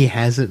only thing he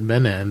hasn't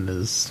been in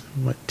is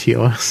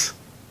TOS.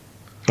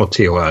 Well,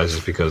 TOS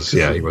is because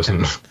he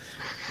wasn't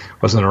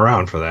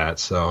around for that.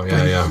 So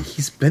yeah.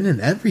 He's been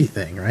in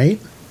everything, right?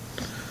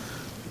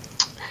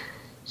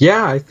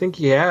 Yeah, I think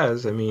he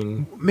has. I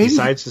mean,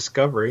 besides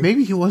Discovery,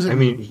 maybe he wasn't.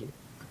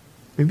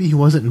 Maybe he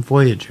wasn't in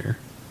Voyager.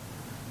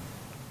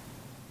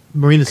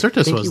 Marina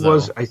Sirtis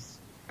was.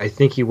 I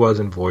think he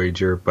was in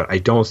Voyager, but I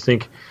don't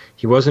think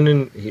he wasn't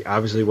in. He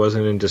obviously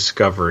wasn't in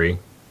Discovery.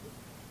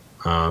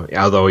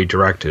 Although he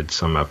directed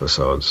some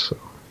episodes. So.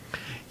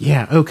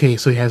 Yeah, okay,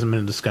 so he hasn't been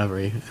in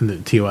Discovery in the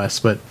TOS,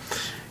 but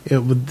it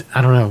would,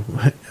 I don't know,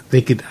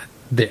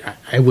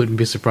 I wouldn't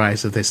be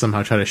surprised if they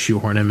somehow try to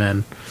shoehorn him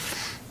in.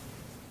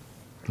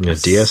 Yeah,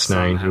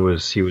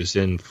 DS9. He was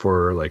in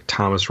for like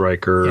Thomas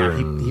Riker. Yeah,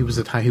 he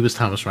was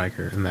Thomas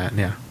Riker in that.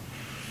 Yeah.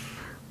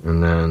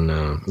 And then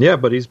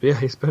but he's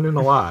been in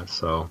a lot,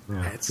 so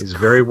yeah, he's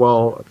very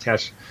well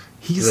attached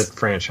to the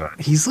franchise.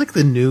 He's like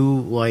the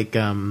new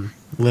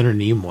Leonard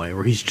Nimoy,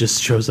 where he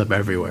just shows up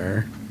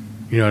everywhere.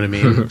 You know what I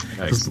mean?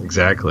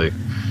 Exactly.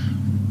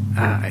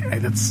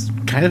 That's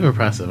kind of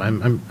impressive. I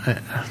don't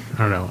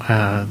know.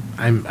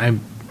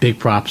 I'm big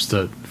props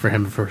for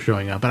him for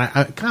showing up, and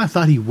I kind of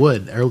thought he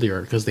would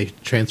earlier because they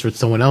transferred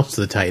someone else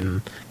to the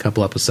Titan a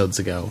couple episodes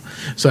ago.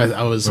 So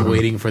I was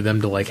waiting for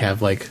them to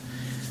have a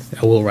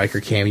Will Riker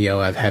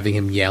cameo of having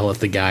him yell at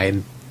the guy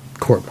and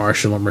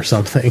court-martial him or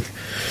something.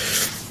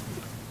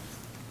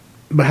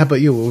 But how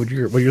about you? What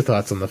are your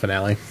thoughts on the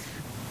finale?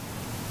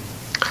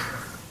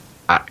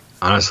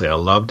 Honestly, I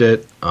loved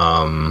it.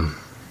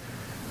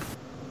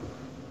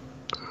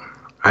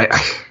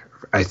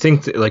 I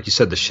think that, like you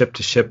said, the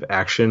ship-to-ship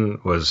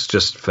action was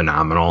just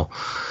phenomenal.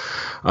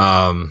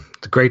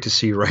 Great to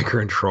see Riker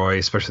and Troy,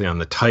 especially on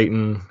the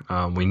Titan.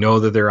 We know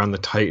that they're on the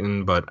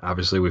Titan, but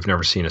obviously we've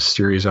never seen a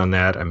series on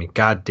that. I mean,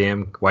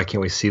 goddamn, why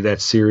can't we see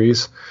that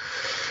series?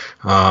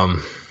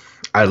 I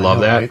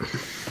love that. Right?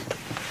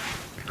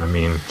 I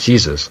mean,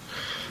 Jesus.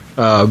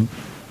 Don't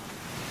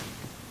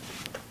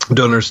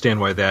understand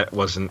why that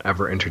wasn't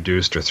ever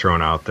introduced or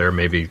thrown out there.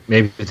 Maybe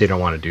they don't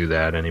want to do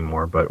that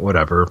anymore, but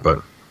whatever.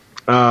 But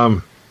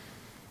why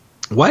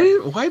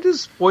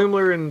does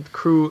Boimler and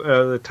crew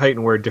the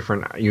Titan wear a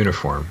different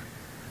uniform?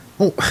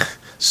 Well,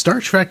 Star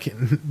Trek,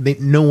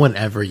 no one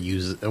ever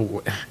uses.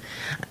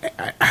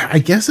 I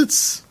guess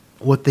it's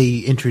what they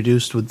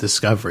introduced with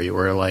Discovery,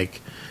 where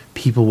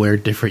people wear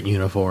different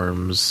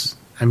uniforms.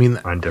 I mean,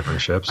 on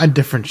different ships. On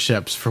different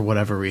ships for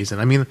whatever reason.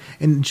 I mean,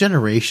 in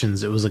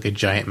Generations, it was a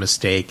giant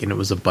mistake, and it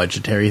was a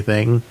budgetary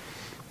thing.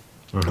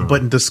 Mm-hmm.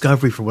 But in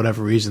Discovery, for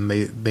whatever reason,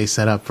 they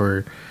set up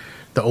for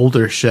the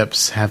older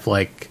ships have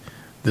the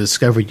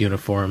Discovery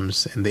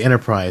uniforms, and the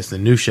Enterprise, the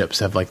new ships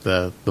have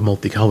the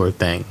multicolored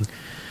thing.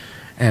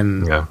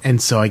 And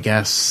so I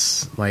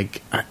guess I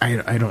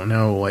don't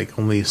know,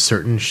 only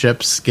certain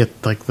ships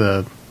get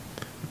the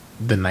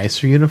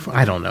nicer uniform.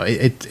 I don't know.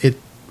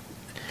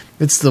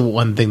 It's the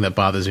one thing that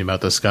bothers me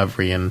about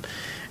Discovery and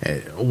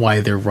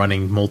why they're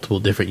running multiple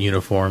different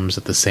uniforms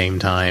at the same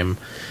time.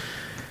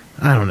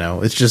 I don't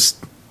know. It's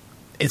just,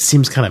 it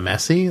seems kind of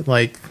messy.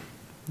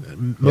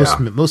 Most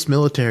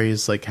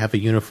militaries have a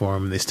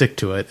uniform and they stick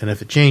to it, and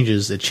if it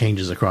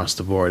changes across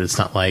the board. It's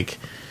not like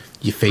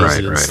you phase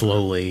it in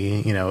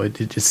slowly.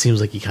 It just seems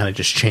like you kind of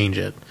just change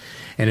it.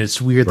 And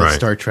it's weird that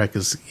Star Trek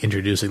is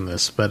introducing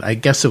this, but I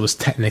guess it was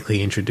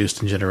technically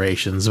introduced in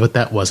Generations, but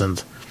that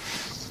wasn't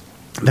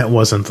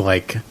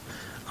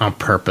on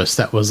purpose.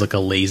 That was a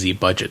lazy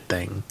budget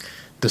thing.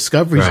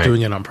 Discovery's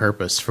doing it on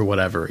purpose for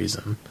whatever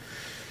reason.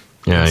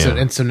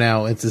 And so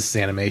now this is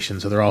animation,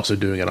 so they're also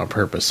doing it on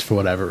purpose for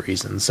whatever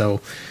reason.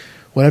 So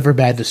whatever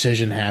bad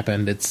decision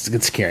happened,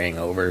 it's carrying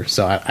over.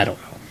 So I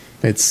don't know.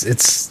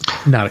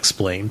 It's not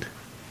explained.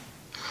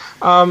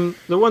 The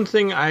one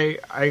thing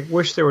I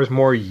wish there was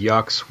more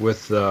yucks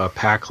with the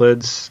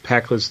Packlids.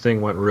 Packlids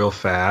thing went real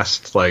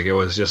fast. It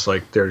was just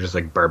they're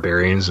just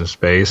barbarians in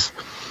space.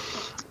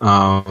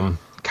 Kind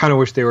of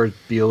wish there would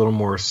be a little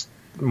more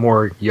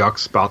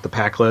yucks about the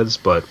Packlids,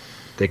 but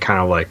they kind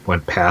of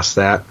went past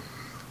that.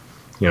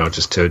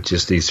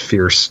 Just these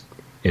fierce,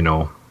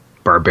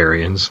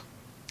 barbarians.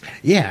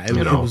 Yeah, it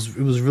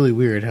was really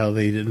weird how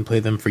they didn't play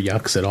them for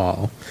yucks at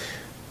all.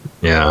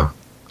 Yeah.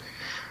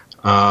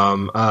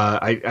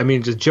 I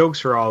mean, the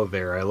jokes are all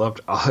there. I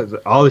loved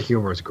all the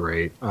humor is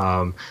great.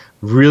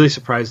 Really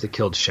surprised they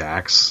killed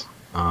Shax.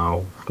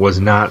 Was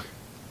not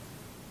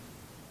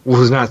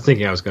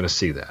thinking I was going to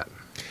see that.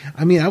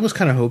 I mean, I was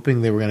kind of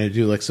hoping they were going to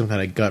do some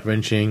kind of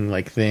gut-wrenching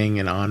thing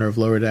in honor of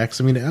Lower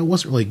Decks. I mean, it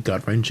wasn't really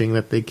gut-wrenching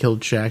that they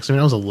killed Shax. I mean,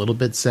 I was a little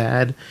bit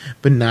sad,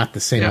 but not the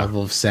same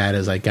level of sad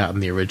as I got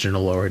in the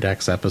original Lower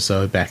Decks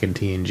episode back in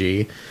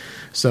TNG.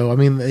 So, I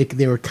mean,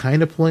 they were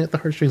kind of pulling at the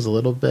heartstrings a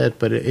little bit,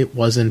 but it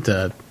wasn't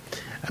a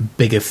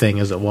big a thing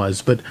as it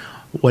was. But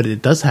what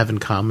it does have in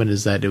common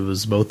is that it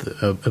was a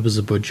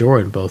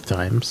Bajoran both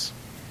times.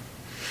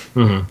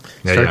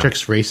 Mm-hmm. Yeah, Star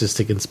Trek's racist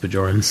against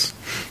Bajorans.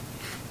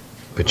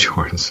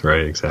 Bajorans,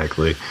 right,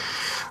 exactly.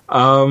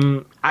 I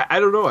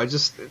don't know.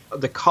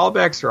 The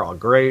callbacks are all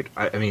great.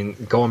 I mean,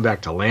 going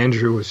back to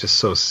Landru was just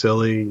so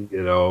silly,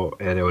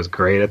 and it was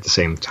great at the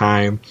same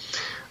time.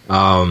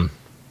 The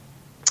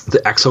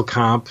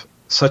exocomp,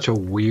 such a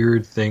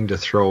weird thing to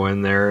throw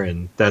in there,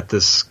 and that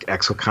this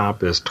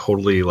exocomp is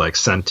totally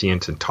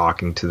sentient and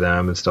talking to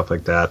them and stuff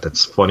like that.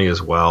 That's funny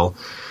as well.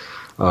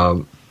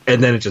 And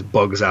then it just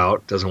bugs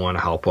out, doesn't want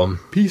to help them.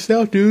 Peace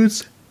out,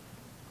 dudes.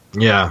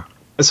 Yeah.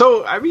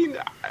 So, I mean,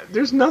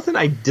 there's nothing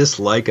I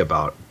dislike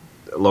about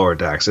Lower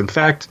Decks. In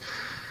fact,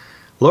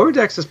 Lower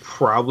Decks is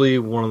probably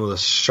one of the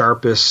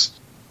sharpest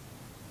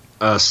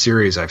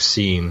series I've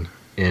seen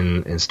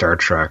in Star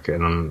Trek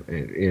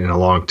in a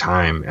long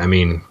time. I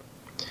mean,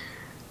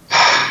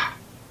 I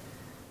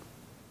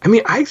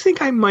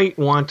think I might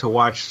want to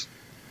watch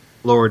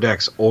Lower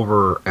Decks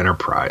over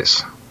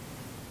Enterprise.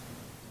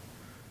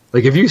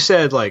 Like, if you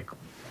said, like,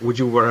 would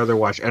you rather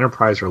watch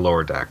Enterprise or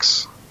Lower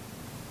Decks?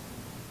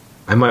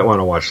 I might want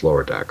to watch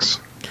Lower Decks.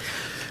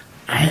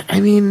 I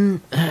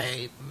mean,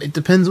 it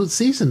depends what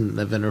season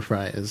of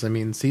Enterprise. I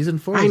mean, season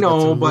 4 has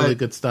got some really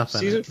good stuff in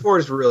it. Season 4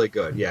 is really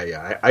good.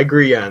 Yeah. I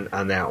agree on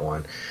that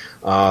one.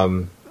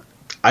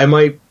 I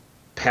might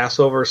pass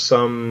over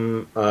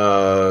some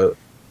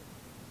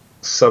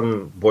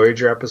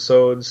Voyager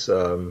episodes.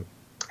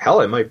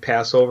 Hell, I might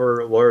pass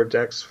over Lower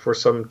Decks for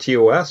some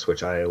TOS,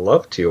 which I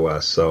love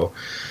TOS. So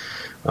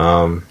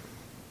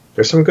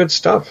there's some good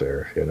stuff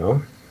there, you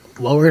know.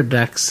 Lower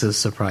Decks has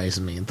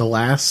surprised me. The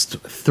last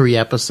 3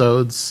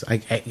 episodes,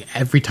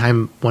 every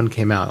time one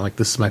came out, like,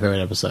 this is my favorite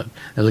episode.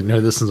 I was like,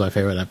 no, this is my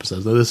favorite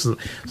episode. So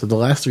the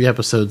last 3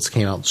 episodes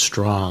came out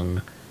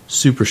strong,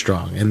 super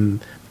strong,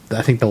 and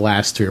I think the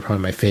last 3 are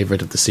probably my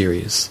favorite of the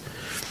series.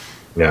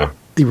 Yeah,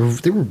 they were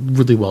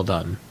really well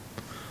done.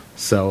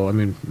 So I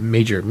mean,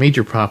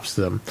 major props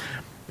to them,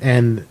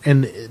 and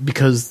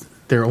because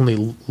they're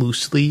only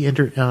loosely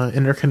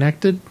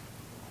interconnected.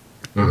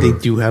 Mm-hmm. They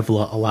do have a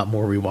lot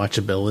more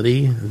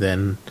rewatchability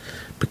than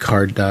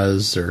Picard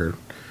does, or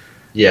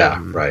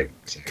right?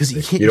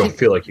 Because you don't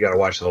feel like you got to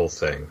watch the whole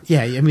thing.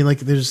 Yeah, I mean,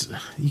 like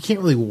you can't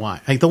really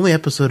watch. Like, the only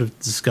episode of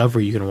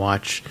Discovery you can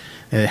watch,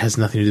 and it has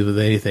nothing to do with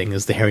anything,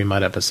 is the Harry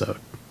Mudd episode,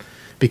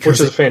 which is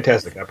a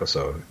fantastic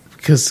episode.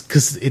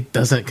 Because it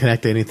doesn't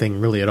connect to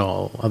anything really at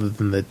all, other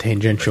than the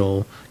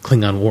tangential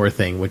Klingon War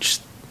thing,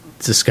 which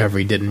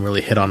Discovery didn't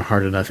really hit on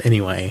hard enough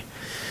anyway.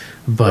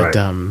 But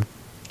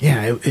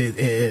yeah,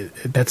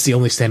 that's the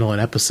only standalone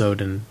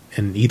episode in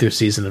either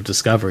season of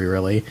Discovery,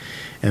 really.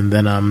 And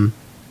then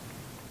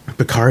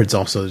Picard's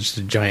also just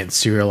a giant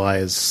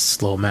serialized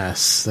slow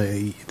mess.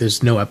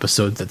 There's no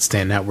episodes that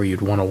stand out where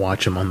you'd want to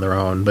watch them on their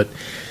own. But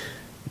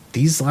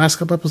these last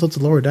couple episodes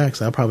of Lower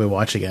Decks, I'll probably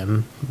watch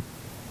again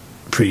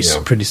pretty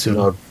soon.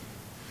 No,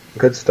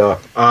 good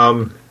stuff.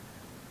 I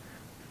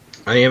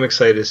am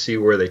excited to see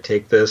where they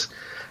take this.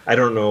 I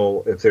don't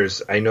know if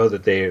there's. I know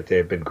that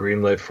they've been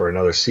greenlit for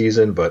another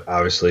season, but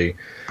obviously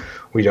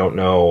we don't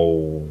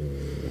know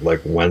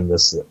like when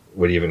this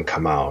would even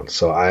come out.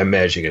 So I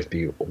imagine it'd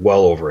be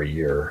well over a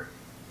year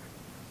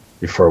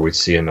before we'd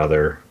see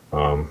another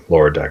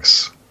Lower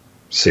Decks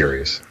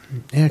series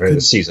or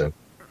season.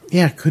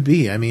 Yeah, it could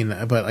be. I mean,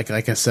 but like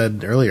I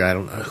said earlier, I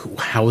don't know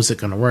how is it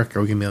going to work.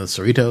 Are we going to be on the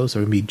Cerritos? Are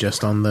we going to be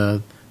just on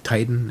the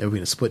Titan? Are we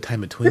going to split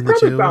time between the two?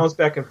 Probably bounce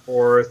back and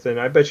forth, and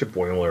I bet you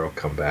Boimler will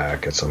come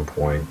back at some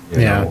point. You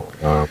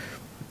know?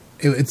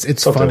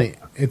 It's funny.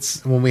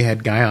 It's when we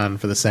had Guy on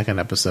for the second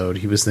episode,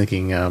 he was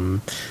thinking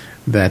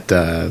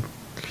that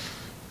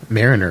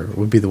Mariner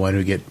would be the one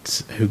who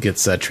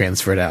gets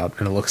transferred out,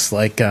 and it looks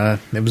like it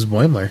was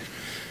Boimler.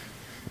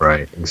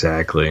 Right,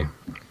 exactly.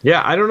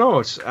 Yeah, I don't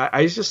know.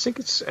 I just think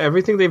it's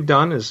everything they've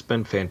done has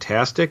been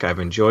fantastic. I've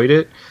enjoyed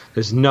it.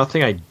 There's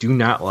nothing I do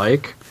not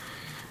like.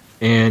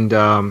 And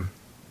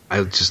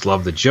I just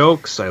love the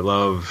jokes. I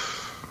love...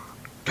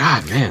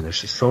 God, man,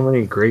 there's just so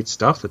many great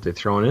stuff that they're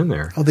throwing in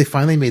there. Oh, they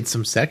finally made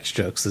some sex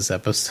jokes this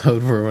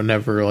episode where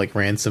whenever, like,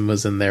 Ransom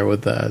was in there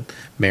with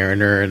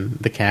Mariner and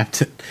the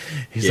captain,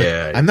 he's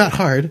like, I'm not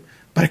hard,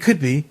 but I could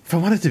be if I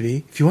wanted to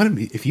be. If you wanted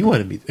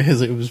me.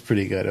 It was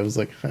pretty good. I was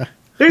like...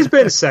 There's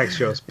been sex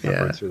jokes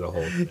peppered through the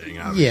whole thing,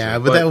 obviously. Yeah,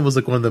 but that one was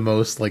like one of the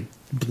most like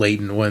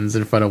blatant ones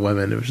in front of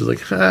women. It was just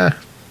like,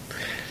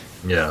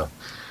 Yeah.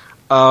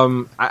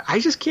 I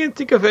just can't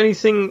think of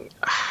anything.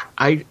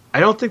 I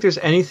don't think there's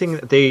anything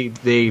that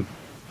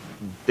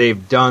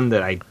they've done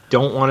that I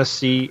don't want to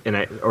see,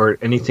 or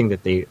anything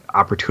that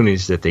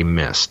opportunities that they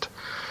missed.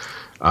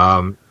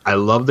 I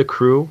love the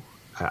crew.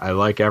 I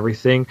like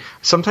everything.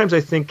 Sometimes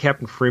I think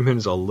Captain Freeman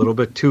is a little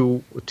bit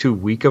too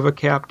weak of a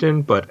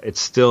captain, but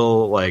it's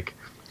still like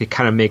it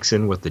kind of makes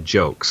in with the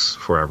jokes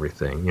for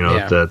everything. You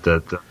know,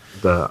 the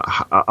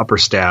upper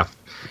staff.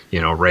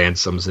 You know,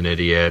 Ransom's an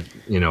idiot.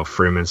 You know,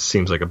 Freeman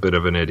seems like a bit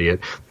of an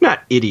idiot.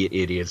 Not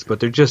idiots, but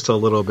they're just a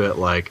little bit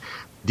like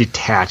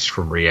detached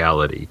from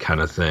reality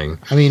kind of thing.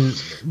 I mean,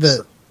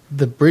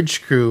 the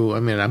bridge crew. I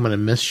mean, I'm going to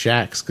miss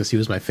Shax because he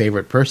was my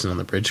favorite person on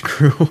the bridge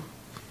crew.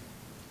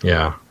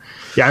 Yeah.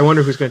 Yeah, I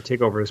wonder who's going to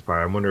take over his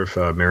part. I wonder if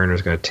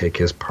Mariner's going to take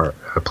his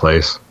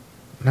place.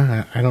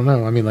 No, I don't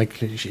know. I mean,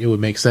 like, it would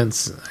make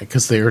sense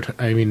because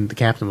the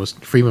captain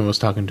Freeman was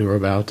talking to her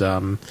about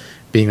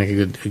being like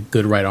a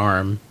good right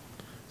arm.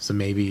 So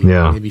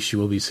maybe she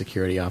will be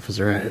security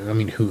officer. I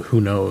mean,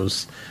 who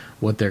knows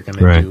what they're going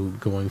to do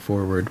going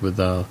forward with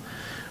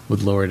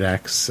Lower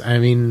Decks. I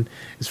mean,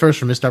 as far as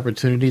for missed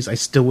opportunities, I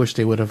still wish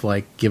they would have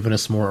like given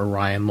us more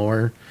Orion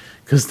lore.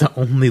 Because the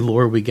only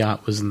lore we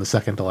got was in the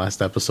second to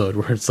last episode,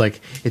 where it's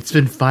like, it's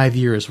been 5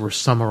 years where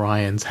some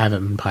Orions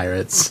haven't been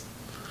pirates.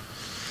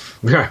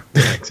 Yeah,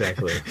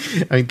 exactly.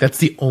 I mean, that's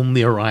the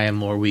only Orion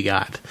lore we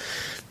got.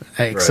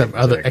 Except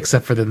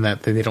for that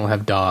they don't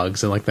have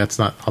dogs, and like that's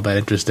not all that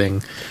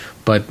interesting.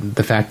 But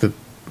the fact that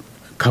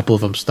a couple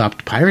of them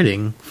stopped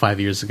pirating 5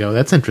 years ago,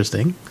 that's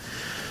interesting.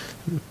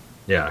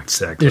 Yeah,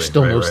 exactly. They're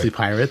still mostly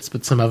pirates,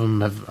 but some of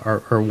them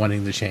are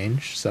wanting to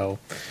change. So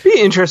it'd be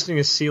interesting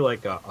to see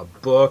like a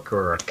book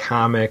or a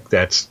comic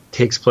that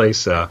takes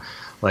place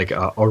like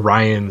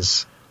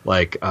Orion's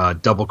like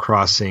double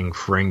crossing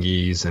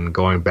Ferengis and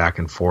going back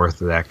and forth,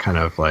 that kind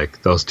of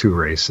like those two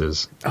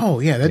races. Oh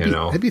yeah,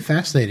 that'd be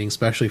fascinating,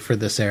 especially for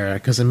this era.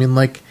 Because I mean,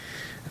 like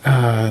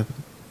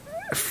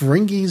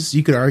Ferengis,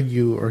 you could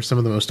argue, are some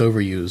of the most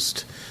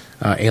overused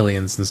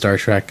aliens in Star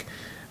Trek.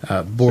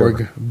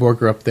 Borg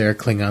are up there,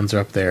 Klingons are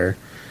up there,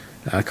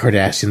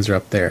 Cardassians are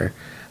up there,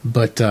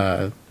 but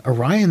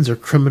Orions are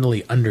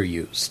criminally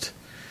underused.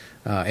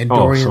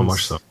 Andorians, so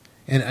much so.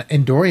 And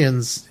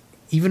Andorians,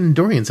 even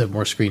Andorians have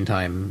more screen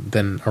time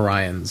than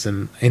Orions,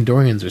 and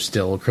Andorians are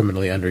still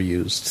criminally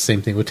underused.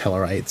 Same thing with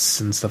Tellarites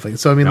and stuff like that.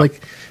 So I mean,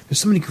 like, there's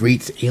so many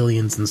great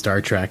aliens in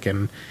Star Trek,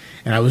 and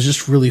I was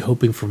just really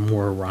hoping for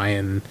more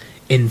Orion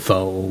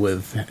info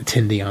with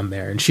Tendi on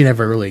there, and she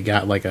never really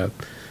got like a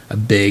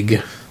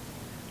big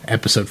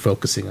episode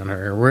focusing on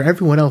her, where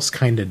everyone else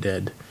kind of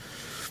did.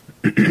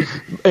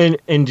 And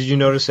did you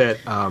notice that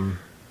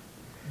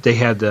they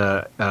had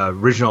the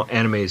original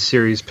animated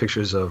series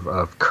pictures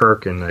of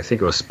Kirk and I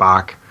think it was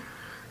Spock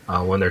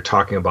when they're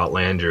talking about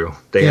Landru?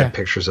 They had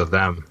pictures of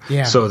them.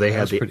 Yeah, so they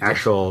had the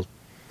actual. Cool.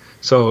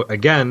 So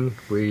again,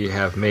 we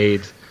have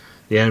made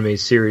the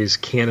animated series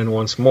canon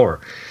once more,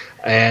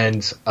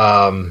 and.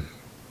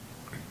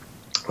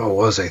 What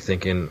was I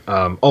thinking?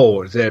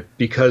 That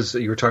because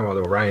you were talking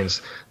about the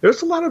Orions,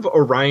 there's a lot of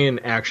Orion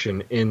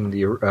action in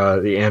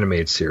the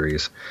animated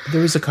series.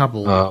 There was a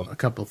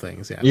couple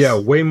things, yes. Yeah,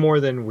 way more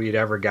than we'd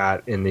ever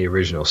got in the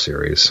original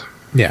series.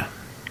 Yeah,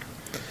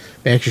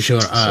 they actually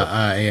showed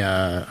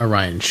a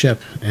Orion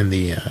ship in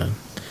the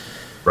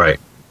right.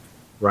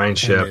 Orion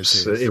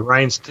ships. The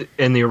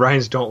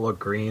Orions don't look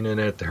green in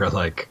it; they're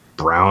like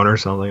brown or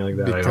something like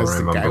that. Because I don't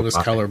remember. The guy was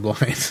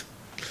colorblind.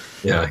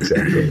 Yeah,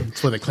 exactly.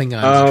 That's why the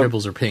Klingons'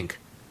 tribbles are pink.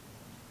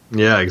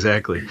 Yeah,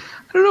 exactly.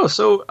 I don't know.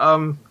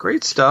 So,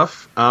 great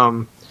stuff.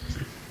 Like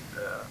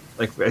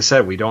I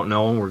said, we don't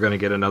know when we're going to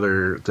get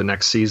the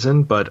next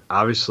season, but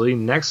obviously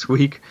next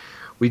week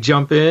we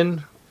jump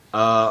into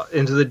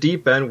the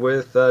deep end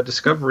with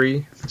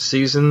Discovery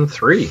Season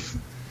 3.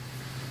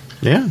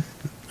 Yeah.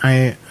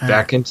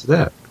 Back into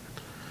that.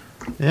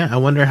 Yeah, I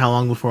wonder how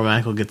long before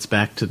Michael gets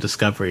back to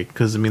Discovery,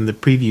 because I mean the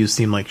previews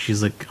seem like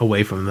she's like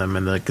away from them,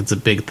 and like it's a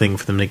big thing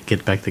for them to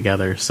get back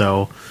together.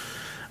 So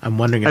I'm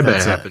wondering if I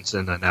bet it happens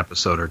in an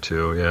episode or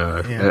two.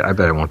 Yeah. I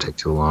bet it won't take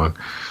too long.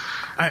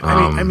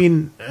 I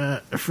mean,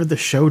 for the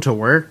show to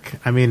work,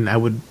 I mean, I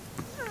would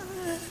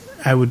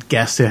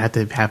guess it had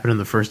to happen in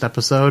the first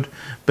episode,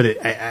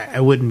 but I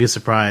wouldn't be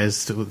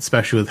surprised,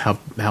 especially with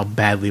how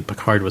badly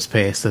Picard was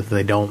paced, if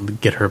they don't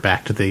get her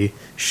back to the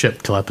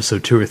ship till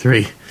episode 2 or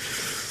 3.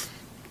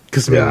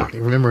 Because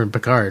remember in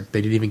Picard,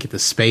 they didn't even get to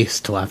space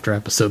till after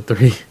episode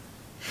 3.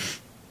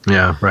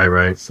 Yeah,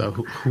 right. So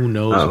who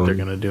knows what they're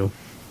gonna do?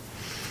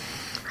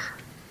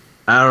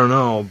 I don't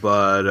know,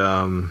 but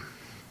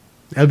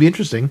that'd be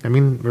interesting. I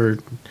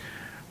mean,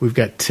 we've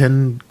got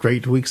 10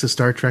 great weeks of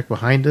Star Trek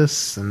behind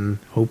us, and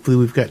hopefully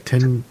we've got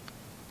 10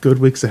 good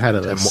weeks ahead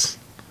of us.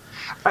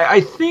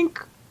 I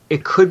think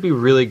it could be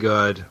really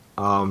good.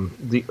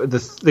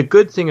 The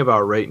good thing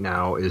about right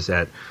now is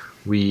that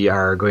we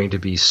are going to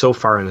be so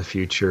far in the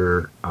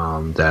future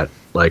that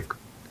like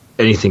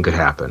anything could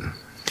happen.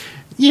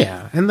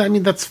 Yeah, and I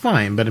mean that's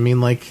fine, but I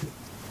mean like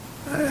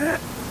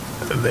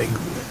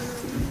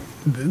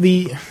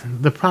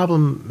the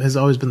problem has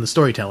always been the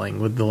storytelling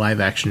with the live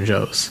action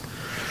shows.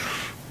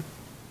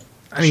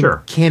 I mean,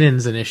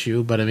 canon's an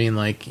issue, but I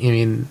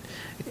mean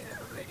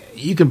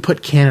you can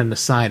put canon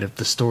aside if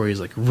the story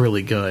is like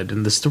really good,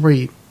 and the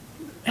story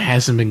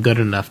hasn't been good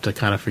enough to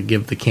kind of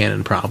forgive the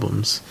canon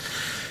problems.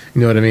 You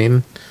know what I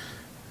mean?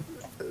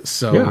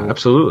 So yeah,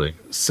 absolutely.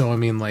 So I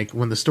mean, like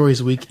when the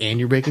story's weak and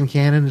you're breaking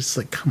canon, it's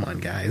like, come on,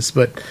 guys.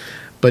 But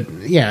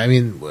yeah, I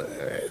mean,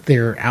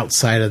 they're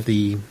outside of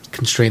the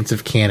constraints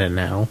of canon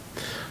now.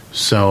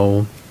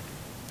 So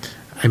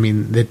I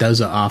mean, it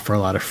does offer a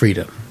lot of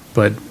freedom,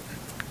 but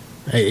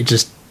it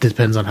just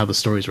depends on how the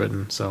story's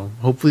written. So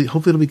hopefully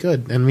it'll be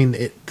good. I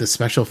mean, the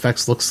special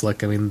effects look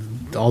slick. I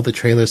mean, all the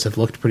trailers have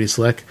looked pretty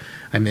slick.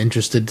 I'm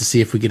interested to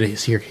see if we get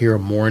to hear a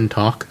Morn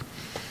talk,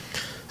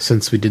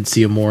 since we did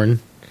see a Morn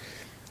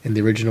in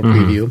the original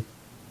preview.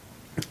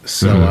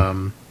 So,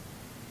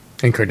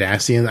 and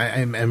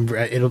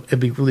Cardassian, it'll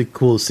be really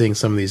cool seeing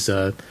some of these,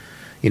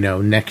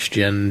 next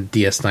gen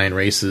DS9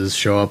 races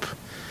show up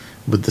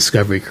with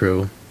Discovery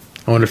crew.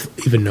 I wonder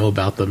if even know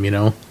about them.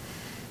 No,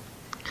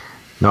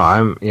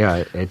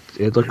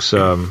 it looks,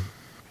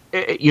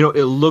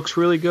 it looks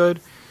really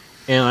good,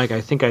 and like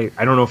I think I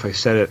don't know if I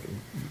said it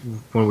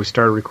when we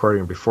started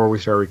recording or before we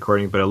started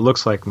recording, but it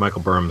looks like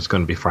Michael Burnham is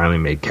going to be finally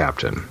made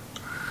captain.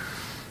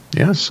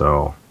 Yeah.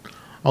 So,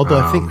 although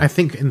I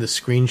think in the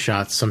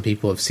screenshots, some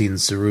people have seen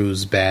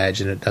Saru's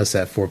badge and it does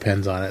have 4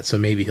 pens on it, so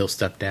maybe he'll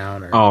step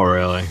down. Oh,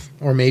 really?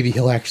 Or maybe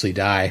he'll actually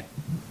die.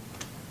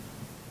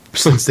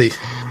 Since they,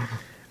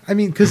 I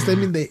mean, because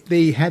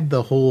they had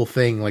the whole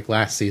thing like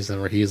last season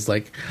where he's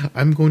like,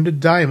 "I'm going to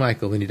die,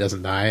 Michael," and he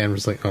doesn't die. And I'm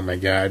just like, "Oh my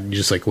god!" You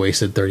just like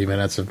wasted 30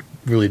 minutes of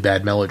really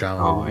bad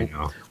melodrama. Oh, I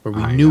know. Where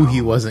we knew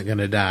he wasn't going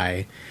to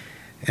die,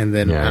 and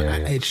then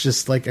it's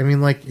just like, I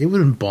mean, like it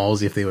would have been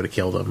ballsy if they would have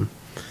killed him.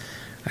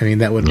 I mean,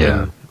 that would have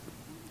been.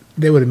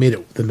 They would have made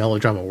the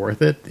melodrama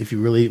worth it if he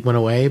really went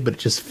away, but it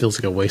just feels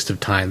like a waste of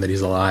time that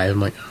he's alive.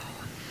 I'm like,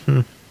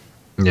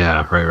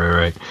 Yeah,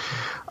 right.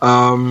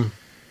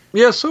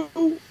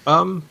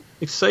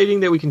 Exciting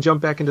that we can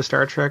jump back into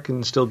Star Trek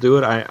and still do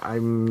it.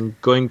 I'm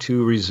going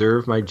to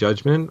reserve my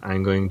judgment.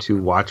 I'm going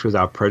to watch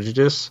without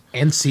prejudice.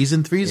 And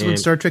season 3 is when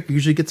Star Trek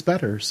usually gets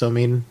better. So, I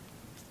mean,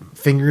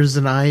 fingers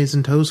and eyes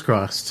and toes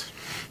crossed.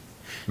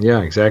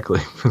 Yeah, exactly.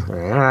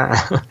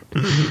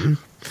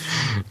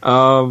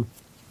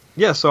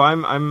 So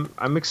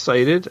I'm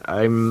excited.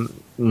 I'm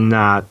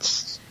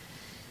not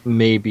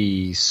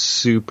maybe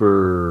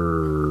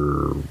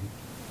super.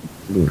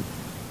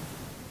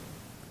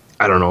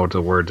 I don't know what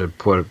the word to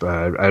put,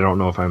 but I don't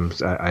know if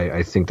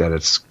I think that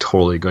it's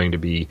totally going to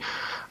be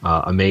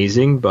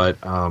amazing, but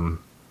I'm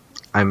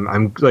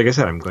like I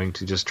said, I'm going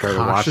to just try to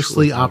watch.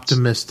 Cautiously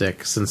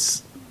optimistic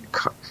since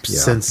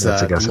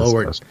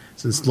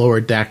Lower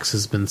Decks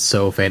has been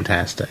so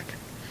fantastic.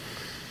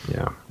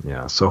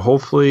 Yeah. So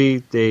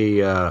hopefully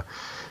they've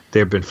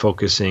been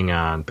focusing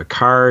on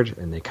Picard,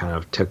 and they kind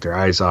of took their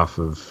eyes off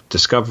of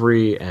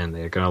Discovery, and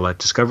they're going to let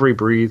Discovery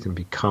breathe and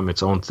become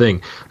its own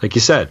thing. Like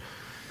you said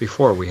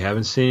before, we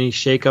haven't seen any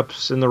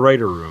shakeups in the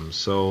writer room,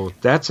 so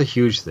that's a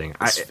huge thing.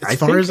 As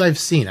far as I've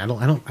seen, I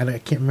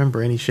can't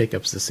remember any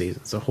shakeups this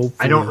season. So hopefully,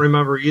 I don't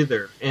remember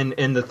either.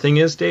 And the thing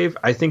is, Dave,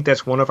 I think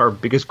that's one of our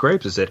biggest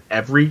gripes is that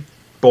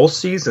both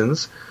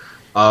seasons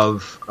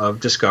of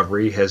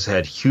Discovery has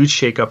had huge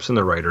shakeups in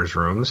the writers'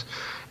 rooms,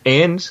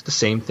 and the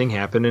same thing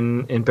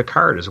happened in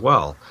Picard as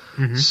well.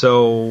 Mm-hmm.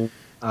 So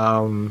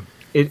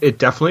it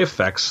definitely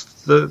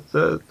affects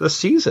the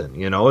season.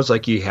 You know, it's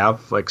like you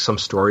have like some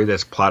story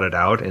that's plotted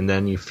out, and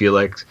then you feel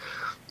like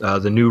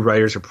the new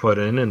writers are put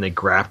in, and they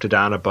grafted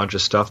on a bunch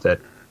of stuff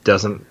that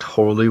doesn't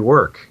totally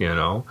work. You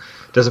know,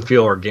 it doesn't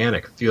feel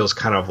organic. It feels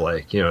kind of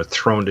like, you know,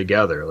 thrown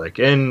together, like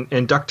and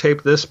duct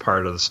tape this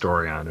part of the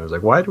story on. It was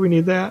like, why do we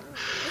need that?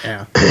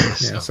 Yeah.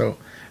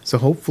 So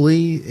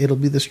hopefully it'll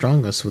be the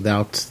strongest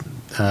without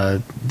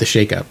the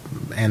shakeup.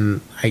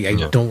 And I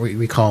don't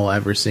recall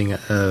ever seeing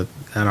an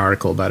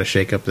article about a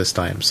shakeup this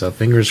time. So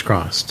fingers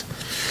crossed.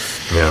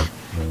 Yeah.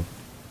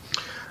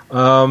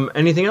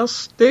 Anything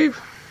else,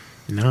 Dave?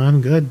 No,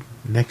 I'm good.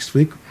 Next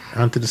week,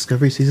 on to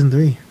Discovery Season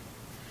 3.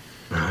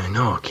 I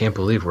know. I can't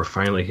believe we're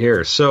finally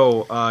here.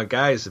 So,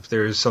 guys, if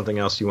there's something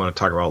else you want to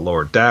talk about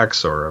Lower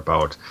Decks or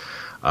about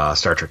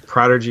Star Trek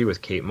Prodigy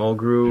with Kate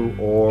Mulgrew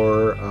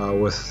or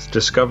with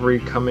Discovery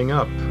coming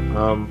up,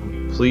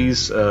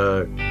 please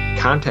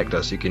contact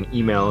us. You can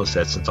email us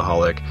at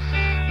synthaholic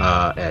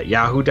at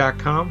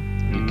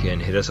yahoo.com. You can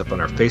hit us up on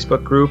our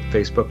Facebook group,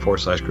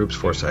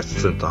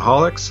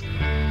 Facebook.com/groups/synthaholics.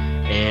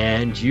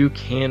 And you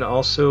can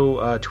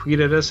also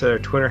tweet at us at our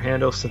Twitter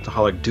handle,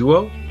 Synthaholic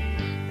Duo.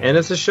 And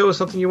if the show is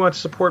something you want to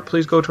support,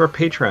 please go to our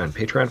Patreon,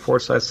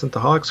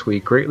 Patreon.com/Synthaholics. We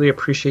greatly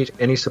appreciate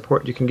any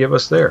support you can give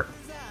us there.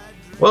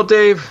 Well,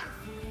 Dave,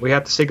 we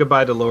have to say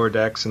goodbye to Lower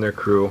Decks and their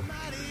crew.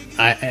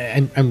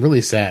 I'm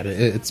really sad.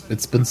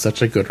 It's been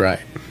such a good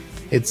ride.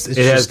 It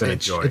has been a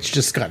joy. It's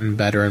just gotten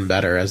better and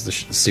better as the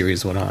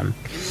series went on.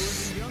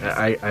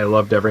 I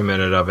loved every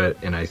minute of it,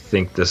 and I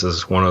think this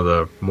is one of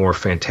the more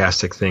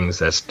fantastic things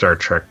that Star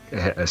Trek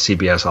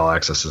CBS All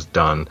Access has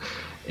done.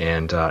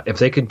 And if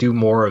they could do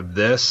more of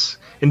this,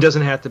 it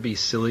doesn't have to be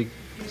silly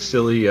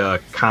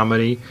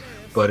comedy,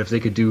 but if they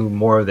could do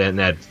more of that in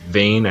that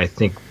vein, I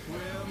think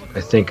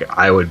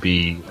I would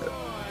be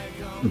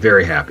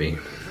very happy.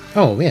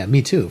 Oh, yeah,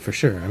 me too, for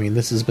sure. I mean,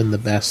 this has been the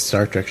best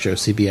Star Trek show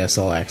CBS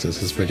All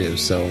Access has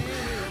produced, so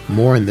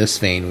more in this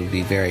vein would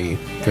be very,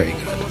 very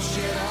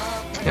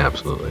good.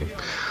 Absolutely.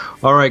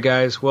 All right,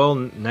 guys. Well,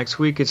 next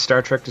week it's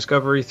Star Trek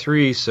Discovery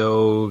 3,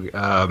 so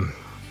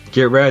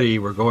get ready.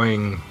 We're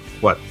going,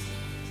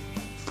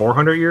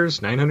 400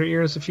 years? 900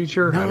 years in the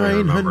future?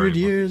 900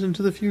 years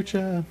into the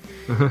future.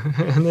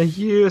 And the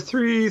year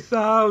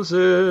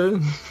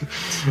 3000.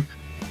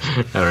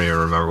 I don't even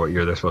remember what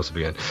year they're supposed to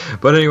be in.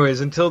 But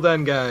anyways, until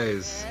then,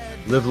 guys,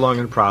 live long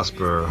and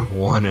prosper,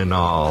 one and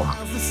all.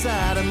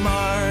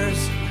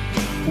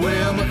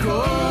 Well,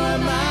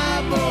 McCoy,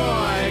 my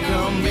boy,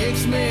 come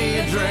mix me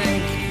a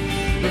drink.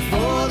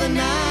 Before the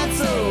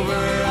night's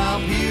over,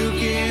 I'll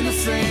puke in the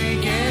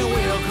sink, and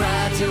we'll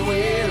cry till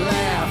we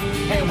laugh,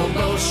 and we'll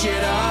both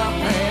shit our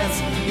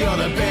pants. You're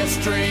the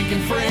best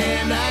drinking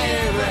friend I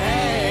ever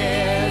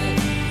had.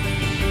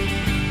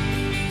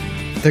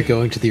 They're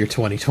going to the year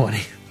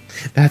 2020.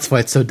 That's why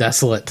it's so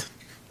desolate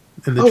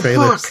in the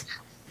trailers. Fuck.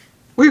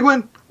 We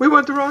went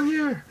the wrong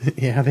year.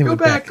 Yeah, they went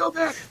back. Go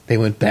back. They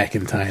went back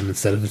in time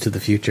instead of to the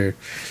future.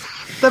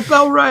 The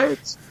Bell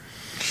riots.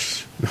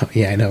 Oh,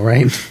 yeah, I know,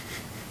 right?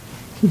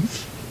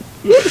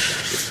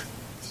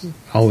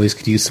 Always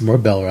could use some more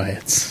Bell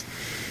riots.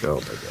 Oh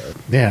my god!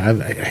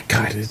 Yeah,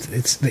 God,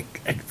 it's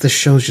like the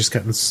show's just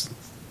gotten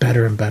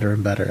better and better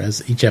and better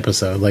as each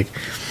episode. Like,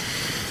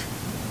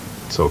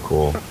 so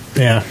cool.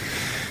 Yeah.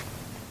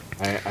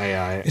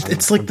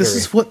 It's like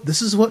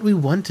this is what we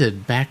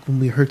wanted back when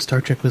we heard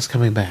Star Trek was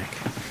coming back.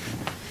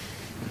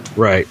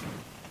 Right.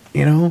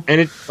 You know?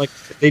 And it's like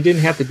they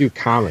didn't have to do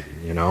comedy,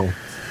 you know?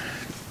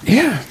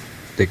 Yeah.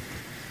 They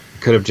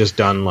could have just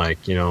done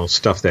like, you know,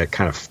 stuff that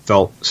kind of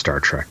felt Star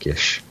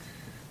Trek-ish.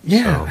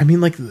 Yeah. So.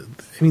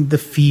 The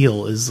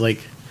feel is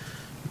like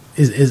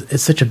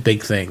is such a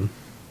big thing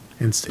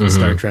in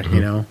Star Trek,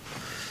 you know?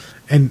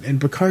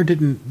 And Picard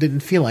didn't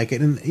feel like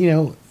it. And, you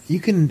know, you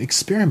can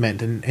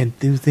experiment and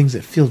do things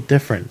that feel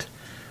different,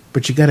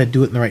 but you got to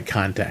do it in the right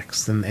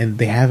context. And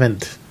they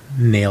haven't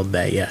nailed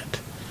that yet.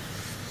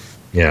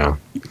 Yeah,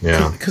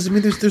 yeah. Because I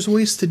mean, there's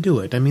ways to do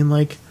it. I mean,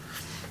 like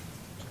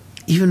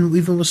even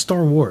with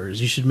Star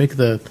Wars, you should make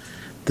the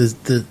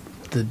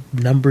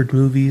numbered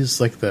movies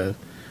like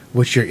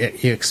what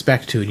you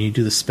expect to, and you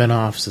do the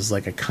spinoffs as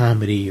like a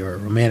comedy or a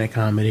romantic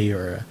comedy,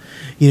 or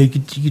you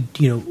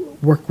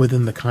could work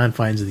within the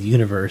confines of the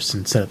universe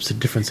and set up some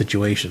different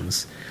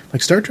situations.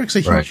 Like Star Trek's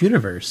a huge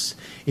universe.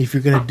 If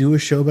you're going to do a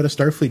show about a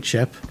Starfleet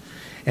ship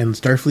and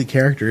Starfleet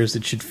characters,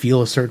 it should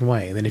feel a certain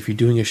way. And then if you're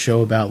doing a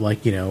show about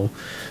like you know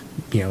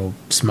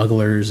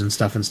smugglers and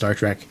stuff in Star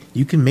Trek,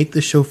 you can make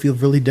the show feel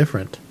really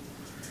different.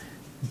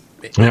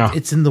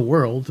 It's in the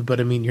world, but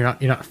I mean you're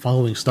not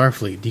following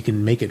Starfleet. You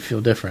can make it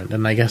feel different.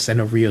 And I guess I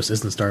know Rios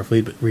isn't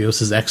Starfleet, but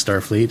Rios is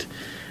ex-Starfleet,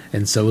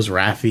 and so is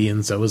Raffi,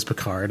 and so is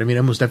Picard. I mean,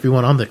 almost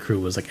everyone on the crew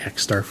was like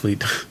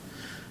ex-Starfleet.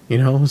 You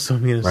know, so I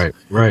mean,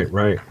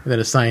 right. That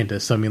a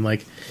scientist. So I mean,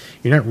 like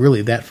you're not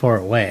really that far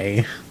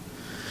away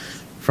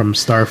from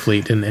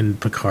Starfleet and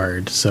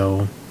Picard.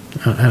 So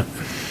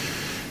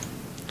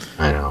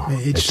I know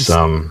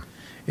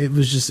it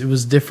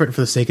was different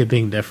for the sake of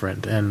being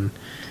different, and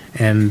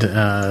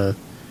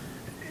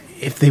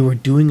if they were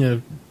doing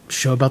a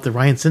show about the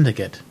Ryan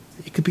Syndicate,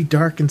 it could be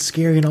dark and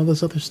scary and all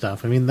this other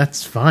stuff. I mean,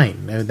 that's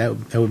fine.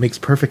 That would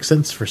make perfect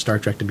sense for Star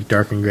Trek to be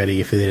dark and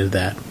gritty if they did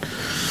that.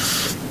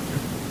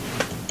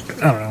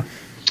 I don't know.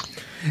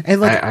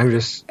 And like,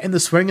 and the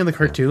swearing in the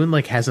cartoon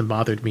like hasn't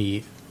bothered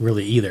me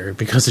really either,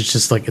 because it's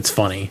just like it's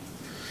funny.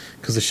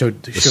 Because you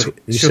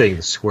saying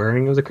the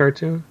swearing of the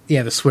cartoon?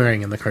 Yeah, the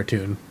swearing in the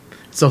cartoon.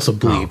 It's also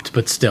bleeped,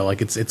 but still,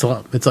 like it's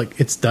like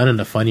it's done in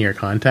a funnier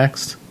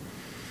context.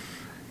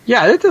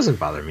 Yeah, that doesn't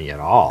bother me at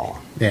all.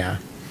 Yeah,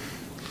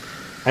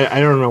 I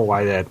don't know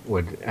why that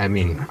would. I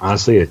mean,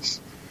 honestly,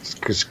 it's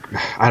because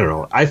I don't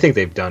know. I think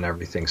they've done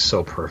everything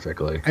so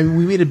perfectly. I mean,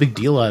 we made a big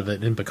deal out of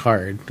it in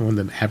Picard when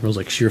the Admiral's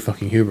like sheer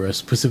fucking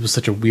hubris, because it was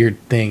such a weird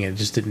thing and it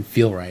just didn't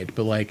feel right.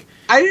 But like,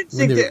 I didn't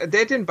think that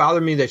didn't bother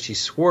me that she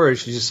swore.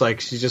 She just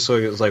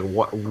was like,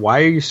 what?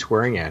 Why are you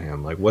swearing at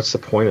him? Like, what's the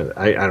point of it?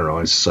 I don't know.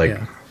 It's just like.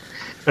 Yeah.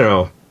 I don't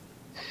know.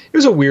 That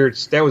was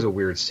a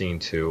weird scene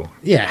too.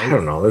 Yeah, I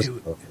don't know. There's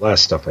a lot of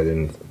stuff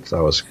I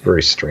thought was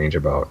very strange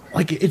about.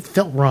 Like it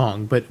felt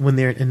wrong, but when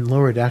they're in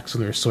lower decks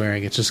when they're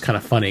swearing, it's just kind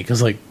of funny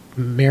because like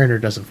Mariner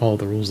doesn't follow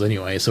the rules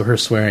anyway, so her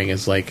swearing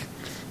is like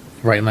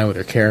right in line with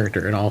her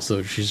character, and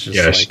also she's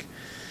just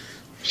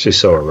she's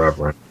so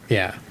irreverent.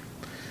 Yeah.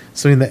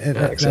 So I mean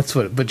that's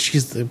what.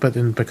 But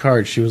in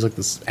Picard, she was like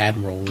this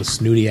admiral, this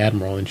snooty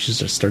admiral, and she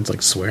just starts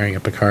like swearing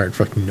at Picard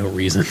for fucking no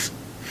reason.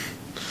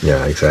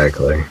 Yeah,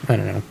 exactly. I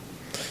don't know.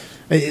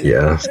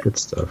 It's good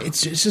stuff.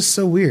 It's just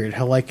so weird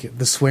how like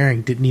the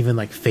swearing didn't even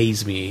like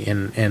faze me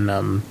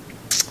in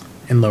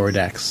Lower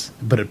Decks,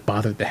 but it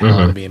bothered the hell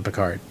out of me in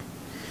Picard.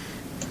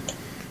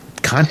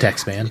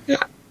 Context, man.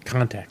 Yeah.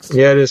 Context.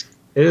 Yeah, it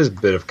is a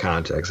bit of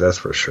context, that's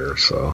for sure. So